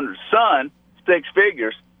everybody under the sun 6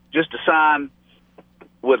 figures just to sign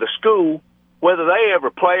with a school, whether they ever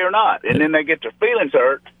play or not. And then they get their feelings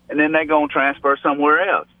hurt, and then they're going to transfer somewhere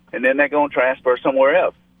else. And then they're going to transfer somewhere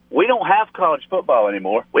else. We don't have college football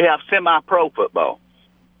anymore. We have semi-pro football.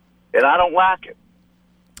 And I don't like it.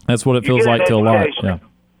 That's what it feels like to a lot. Yeah.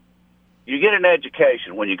 You get an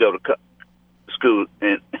education when you go to school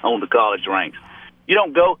and on the college ranks. You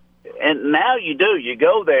don't go, and now you do. You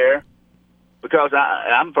go there because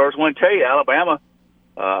I'm the first one to tell you, Alabama,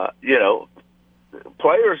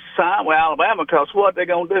 players sign with Alabama because what they're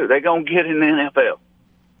going to do? They're going to get in the NFL.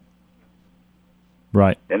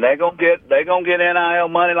 Right. And they're gonna get NIL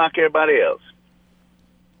money like everybody else.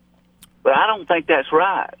 But I don't think that's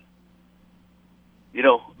right.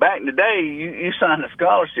 Back in the day, you signed a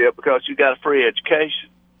scholarship because you got a free education.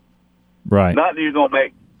 Right. Not that you're gonna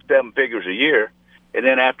make 7 figures a year, and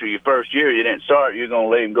then after your first year you didn't start, you're gonna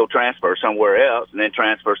leave and go transfer somewhere else, and then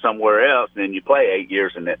transfer somewhere else, and then you play 8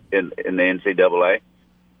 years in the NCAA.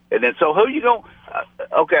 And then so who you gonna?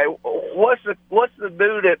 Okay, what's the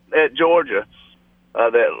dude at Georgia?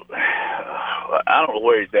 That I don't know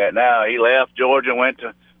where he's at now. He left Georgia, went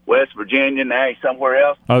to West Virginia. Now he's somewhere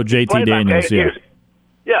else. Oh, JT Daniels, yeah.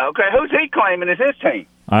 Yeah, okay. Who's he claiming as his team?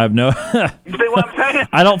 I have no. You see what I'm saying?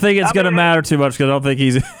 I don't think it's going to matter too much because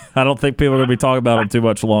I don't think people are going to be talking about him too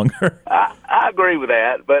much longer. I agree with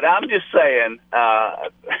that, but I'm just saying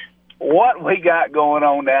what we got going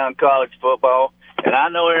on down in college football, and I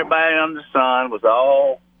know everybody under the sun was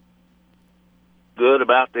all good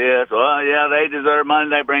about this. Well, yeah, they deserve money.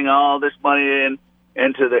 They bring all this money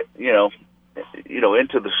into the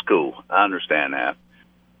into the school. I understand that.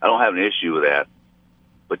 I don't have an issue with that.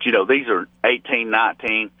 But these are 18,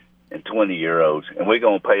 19, and 20-year-olds, and we're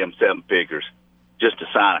going to pay them 7 figures just to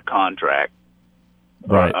sign a contract,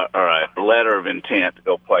 right? Or a letter of intent to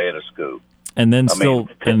go play at a school. And then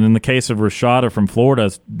and in the case of Rashada from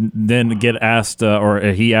Florida, then get asked, or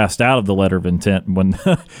he asked out of the letter of intent when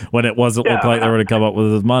when it wasn't look like they were going to come up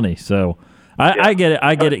with his money. So I get it.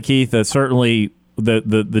 I get it, Keith. Certainly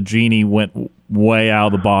the genie went way out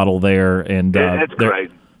of the bottle there, and it's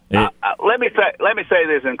great. Let me say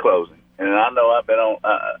this in closing, and I know I've been on.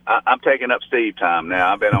 I'm taking up Steve time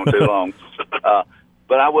now. I've been on too long,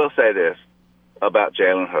 but I will say this about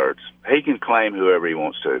Jalen Hurts: he can claim whoever he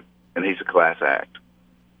wants to. And he's a class act.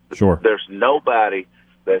 Sure. There's nobody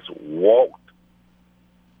that's walked,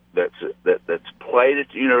 that's played at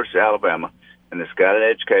the University of Alabama, and that's got an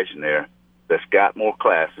education there, that's got more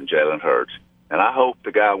class than Jalen Hurts. And I hope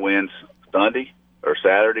the guy wins Sunday or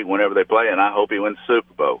Saturday, whenever they play, and I hope he wins the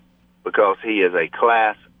Super Bowl because he is a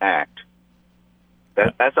class act.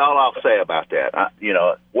 That's all I'll say about that.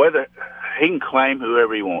 Whether he can claim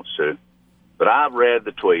whoever he wants to, but I've read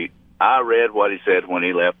the tweet. I read what he said when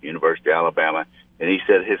he left the University of Alabama, and he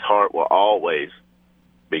said his heart will always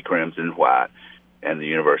be crimson and white and the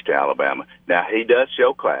University of Alabama. Now, he does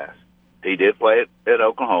show class. He did play at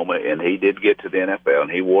Oklahoma, and he did get to the NFL, and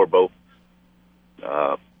he wore both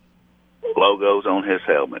logos on his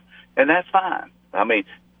helmet, and that's fine. I mean,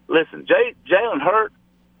 listen, Jalen Hurts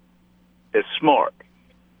is smart,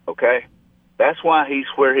 okay? That's why he's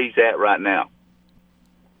where he's at right now.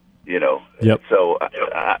 Yep. So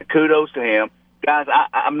kudos to him, guys.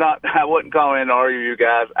 I wouldn't call in to argue you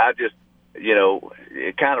guys. I just,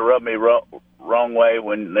 it kind of rubbed me wrong way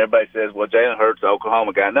when everybody says, "Well, Jalen Hurts, the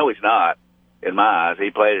Oklahoma guy." No, he's not. In my eyes,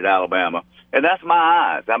 he played at Alabama, and that's my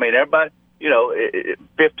eyes. I mean, everybody,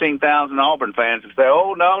 15,000 Auburn fans would say,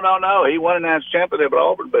 "Oh, no, he won a national championship at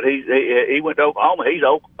Auburn, but he went to Oklahoma. He's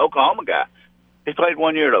an Oklahoma guy. He played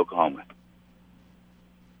 1 year at Oklahoma.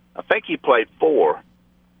 I think he played 4."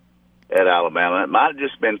 At Alabama. It might have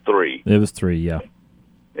just been 3. It was 3, yeah.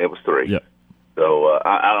 It was 3. Yep. So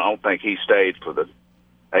I don't think he stayed for the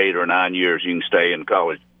 8 or 9 years you can stay in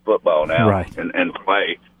college football now and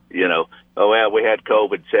play. We had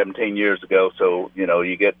COVID 17 years ago, so,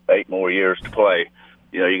 you get 8 more years to play.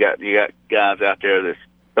 You got guys out there that's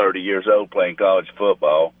 30 years old playing college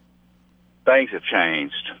football. Things have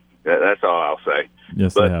changed. That's all I'll say.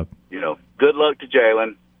 Yes, but, they have. Good luck to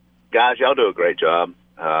Jalen. Guys, y'all do a great job.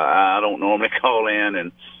 I don't normally call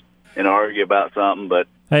in and argue about something, but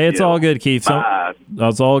hey, it's all good, Keith.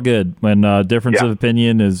 That's all good. When difference of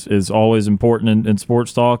opinion is always important in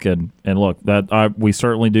sports talk, and look, we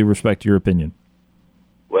certainly do respect your opinion.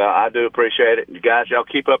 Well, I do appreciate it. You guys, y'all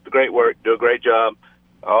keep up the great work. Do a great job.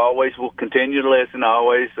 I always will continue to listen.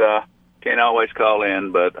 I can't always call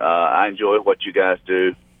in, but I enjoy what you guys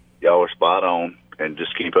do. Y'all are spot on, and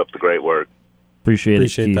just keep up the great work. Appreciate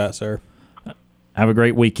Keith. That, sir. Have a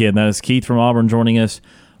great weekend. That is Keith from Auburn joining us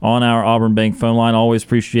on our Auburn Bank phone line. Always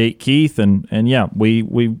appreciate Keith, and yeah, we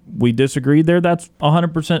disagreed there. That's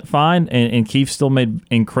 100% fine, and Keith still made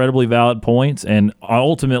incredibly valid points. And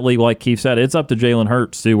ultimately, like Keith said, it's up to Jalen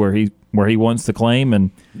Hurts too, where he wants to claim,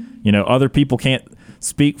 and other people can't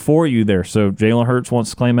speak for you there. So Jalen Hurts wants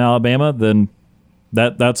to claim Alabama, then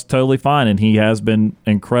that's totally fine, and he has been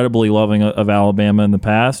incredibly loving of Alabama in the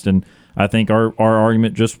past, and I think our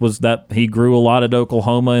argument just was that he grew a lot at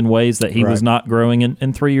Oklahoma in ways that he was not growing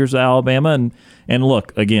in 3 years at Alabama. And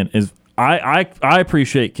look, again, I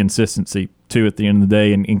appreciate consistency, too, at the end of the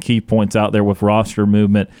day. And Keith points out there with roster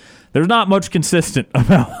movement, there's not much consistent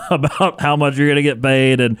about how much you're going to get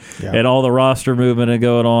paid and all the roster movement and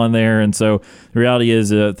going on there. And so the reality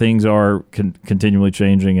is things are continually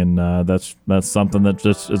changing, and that's something that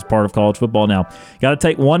just is part of college football now. Got to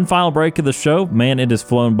take one final break of the show. Man, it has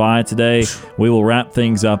flown by today. We will wrap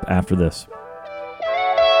things up after this.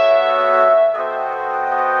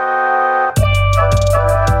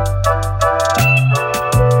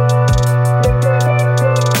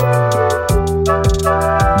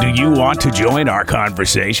 Do you want to join our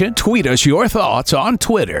conversation? Tweet us your thoughts on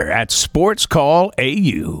Twitter at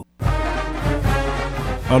SportsCallAU.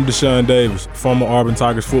 I'm Deshaun Davis, former Auburn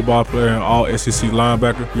Tigers football player and all-SEC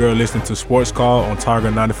linebacker. You're listening to Sports Call on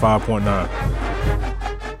Tiger 95.9.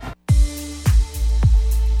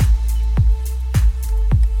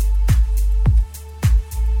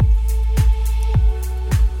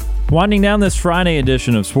 Winding down this Friday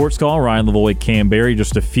edition of Sports Call, Ryan Lavoie, Cam Berry.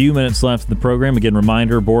 Just a few minutes left of the program. Again,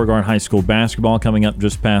 reminder, Beauregard High School basketball coming up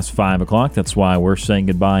just past 5 o'clock. That's why we're saying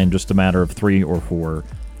goodbye in just a matter of 3 or 4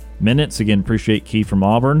 minutes. Again, appreciate Keith from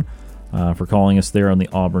Auburn for calling us there on the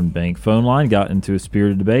Auburn Bank phone line. Got into a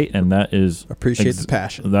spirited debate, and that is... Appreciate the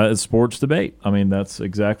passion. That is sports debate. I mean, that's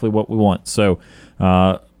exactly what we want. So,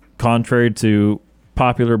 contrary to...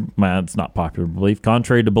 it's not popular belief.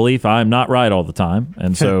 Contrary to belief, I'm not right all the time.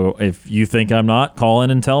 And so if you think I'm not, call in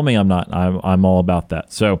and tell me I'm not. I'm all about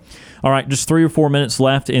that. So, all right, just 3 or 4 minutes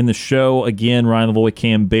left in the show. Again, Ryan Lavoie,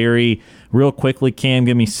 Cam Berry. Real quickly, Cam,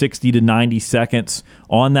 give me 60 to 90 seconds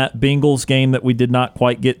on that Bengals game that we did not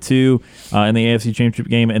quite get to in the AFC Championship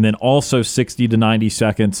game, and then also 60 to 90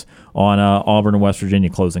 seconds on Auburn and West Virginia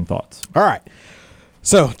closing thoughts. All right.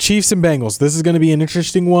 So, Chiefs and Bengals. This is going to be an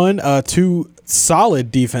interesting one. Two solid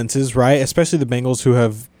defenses, right? Especially the Bengals, who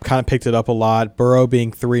have kind of picked it up a lot. Burrow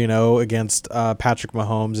being 3-0 against Patrick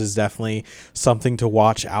Mahomes is definitely something to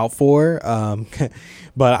watch out for.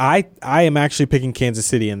 But I am actually picking Kansas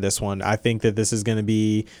City in this one. I think that this is going to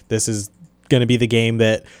be the game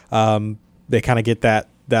that they kind of get that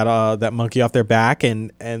monkey off their back,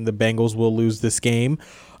 and the Bengals will lose this game.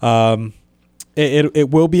 It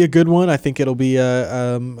will be a good one. I think it'll be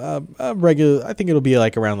a regular. I think it'll be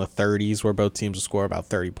like around the 30s, where both teams will score about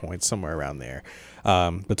 30 points, somewhere around there,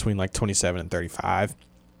 between like 27 and 35.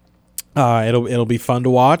 It'll be fun to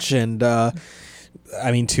watch, and I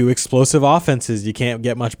mean, two explosive offenses. You can't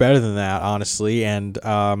get much better than that, honestly. And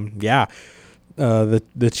the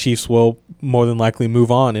Chiefs will more than likely move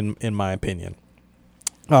on, in my opinion.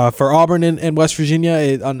 For Auburn and West Virginia,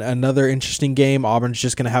 another interesting game. Auburn's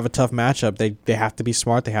just going to have a tough matchup. They have to be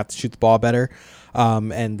smart. They have to shoot the ball better,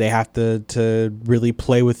 and they have to really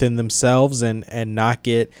play within themselves and not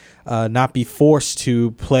be forced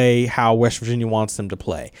to play how West Virginia wants them to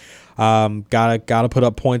play. Gotta put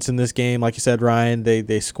up points in this game, like you said, Ryan.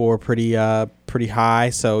 They score pretty high,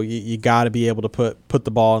 so you got to be able to put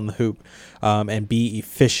the ball in the hoop and be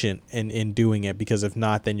efficient in doing it, because if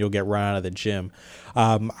not, then you'll get run out of the gym.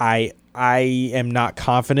 I am not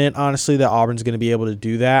confident, honestly, that Auburn's going to be able to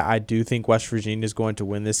do that. I do think West Virginia is going to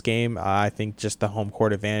win this game. I think just the home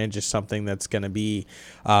court advantage is something that's going to be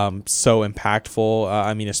so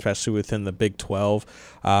impactful, especially within the Big 12.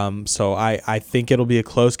 So I think it'll be a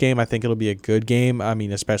close game. I think it'll be a good game.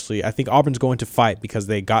 Especially I think Auburn's going to fight because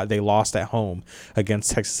they lost at home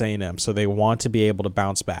against Texas A&M. So they want to be able to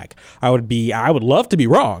bounce back. I would love to be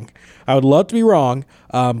wrong.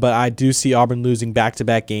 But I do see Auburn losing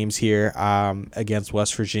back-to-back games here against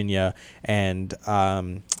West Virginia, and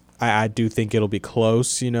I do think it'll be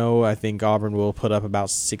close. I think Auburn will put up about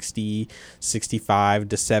 60, 65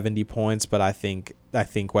 to 70 points, but I think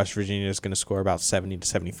West Virginia is going to score about 70 to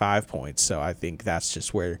 75 points. So I think that's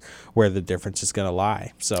just where the difference is going to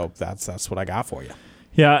lie. So that's what I got for you.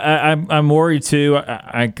 Yeah, I'm worried too.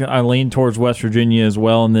 I lean towards West Virginia as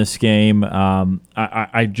well in this game.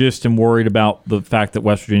 I just am worried about the fact that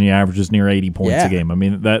West Virginia averages near 80 points a game. I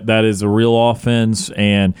mean, that is a real offense.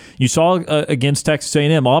 And you saw against Texas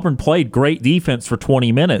A&M, Auburn played great defense for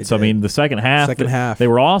 20 minutes. I mean, the second half, they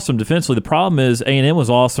were awesome defensively. The problem is A&M was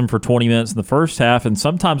awesome for 20 minutes in the first half, and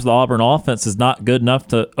sometimes the Auburn offense is not good enough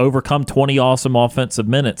to overcome 20 awesome offensive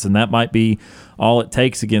minutes, and that might be all it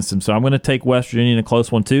takes against them. So I'm going to take West Virginia in a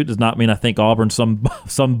close one too. Does not mean I think Auburn's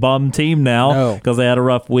some bum team now because they had a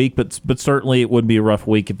rough week, but certainly it would be a rough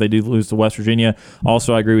week if they do lose to West Virginia.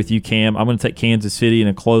 Also, I agree with you, Cam. I'm going to take Kansas City in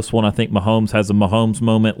a close one. I think Mahomes has a Mahomes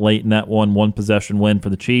moment late in that one possession win for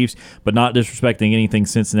the Chiefs, but not disrespecting anything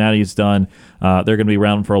Cincinnati has done. They're going to be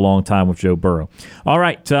around for a long time with Joe Burrow. All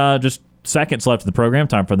right, just seconds left of the program.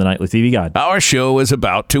 Time for the Nightly TV Guide. Our show is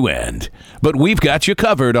about to end, but we've got you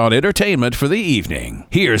covered on entertainment for the evening.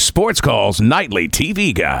 Here's Sports Call's Nightly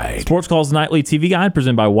TV Guide. Sports Call's Nightly TV Guide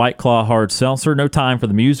presented by White Claw Hard Seltzer. No time for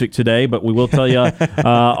the music today, but we will tell you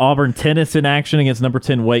Auburn tennis in action against number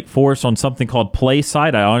 10 Wake Forest on something called Play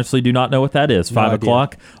Site. I honestly do not know what that is. 5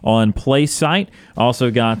 o'clock on Play Site.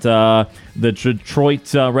 Also got the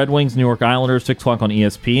Detroit Red Wings, New York Islanders, 6 o'clock on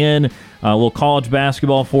ESPN. A little college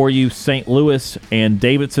basketball for you. St. Louis and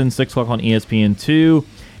Davidson, 6 o'clock on ESPN2.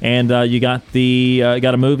 And you got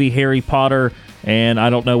got a movie, Harry Potter, and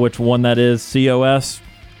I don't know which one that is. COS,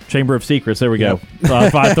 Chamber of Secrets. There we go.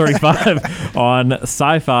 5:35 on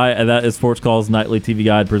Sci-Fi. And that is Sports Call's Nightly TV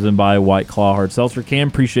Guide presented by White Claw Hard Seltzer. Cam,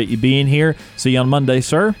 appreciate you being here. See you on Monday,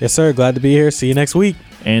 sir. Yes, sir. Glad to be here. See you next week.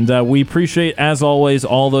 And we appreciate, as always,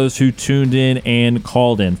 all those who tuned in and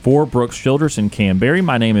called in. For Brooks Childress and Cam Berry,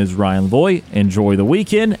 my name is Ryan Lavoie. Enjoy the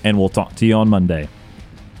weekend, and we'll talk to you on Monday.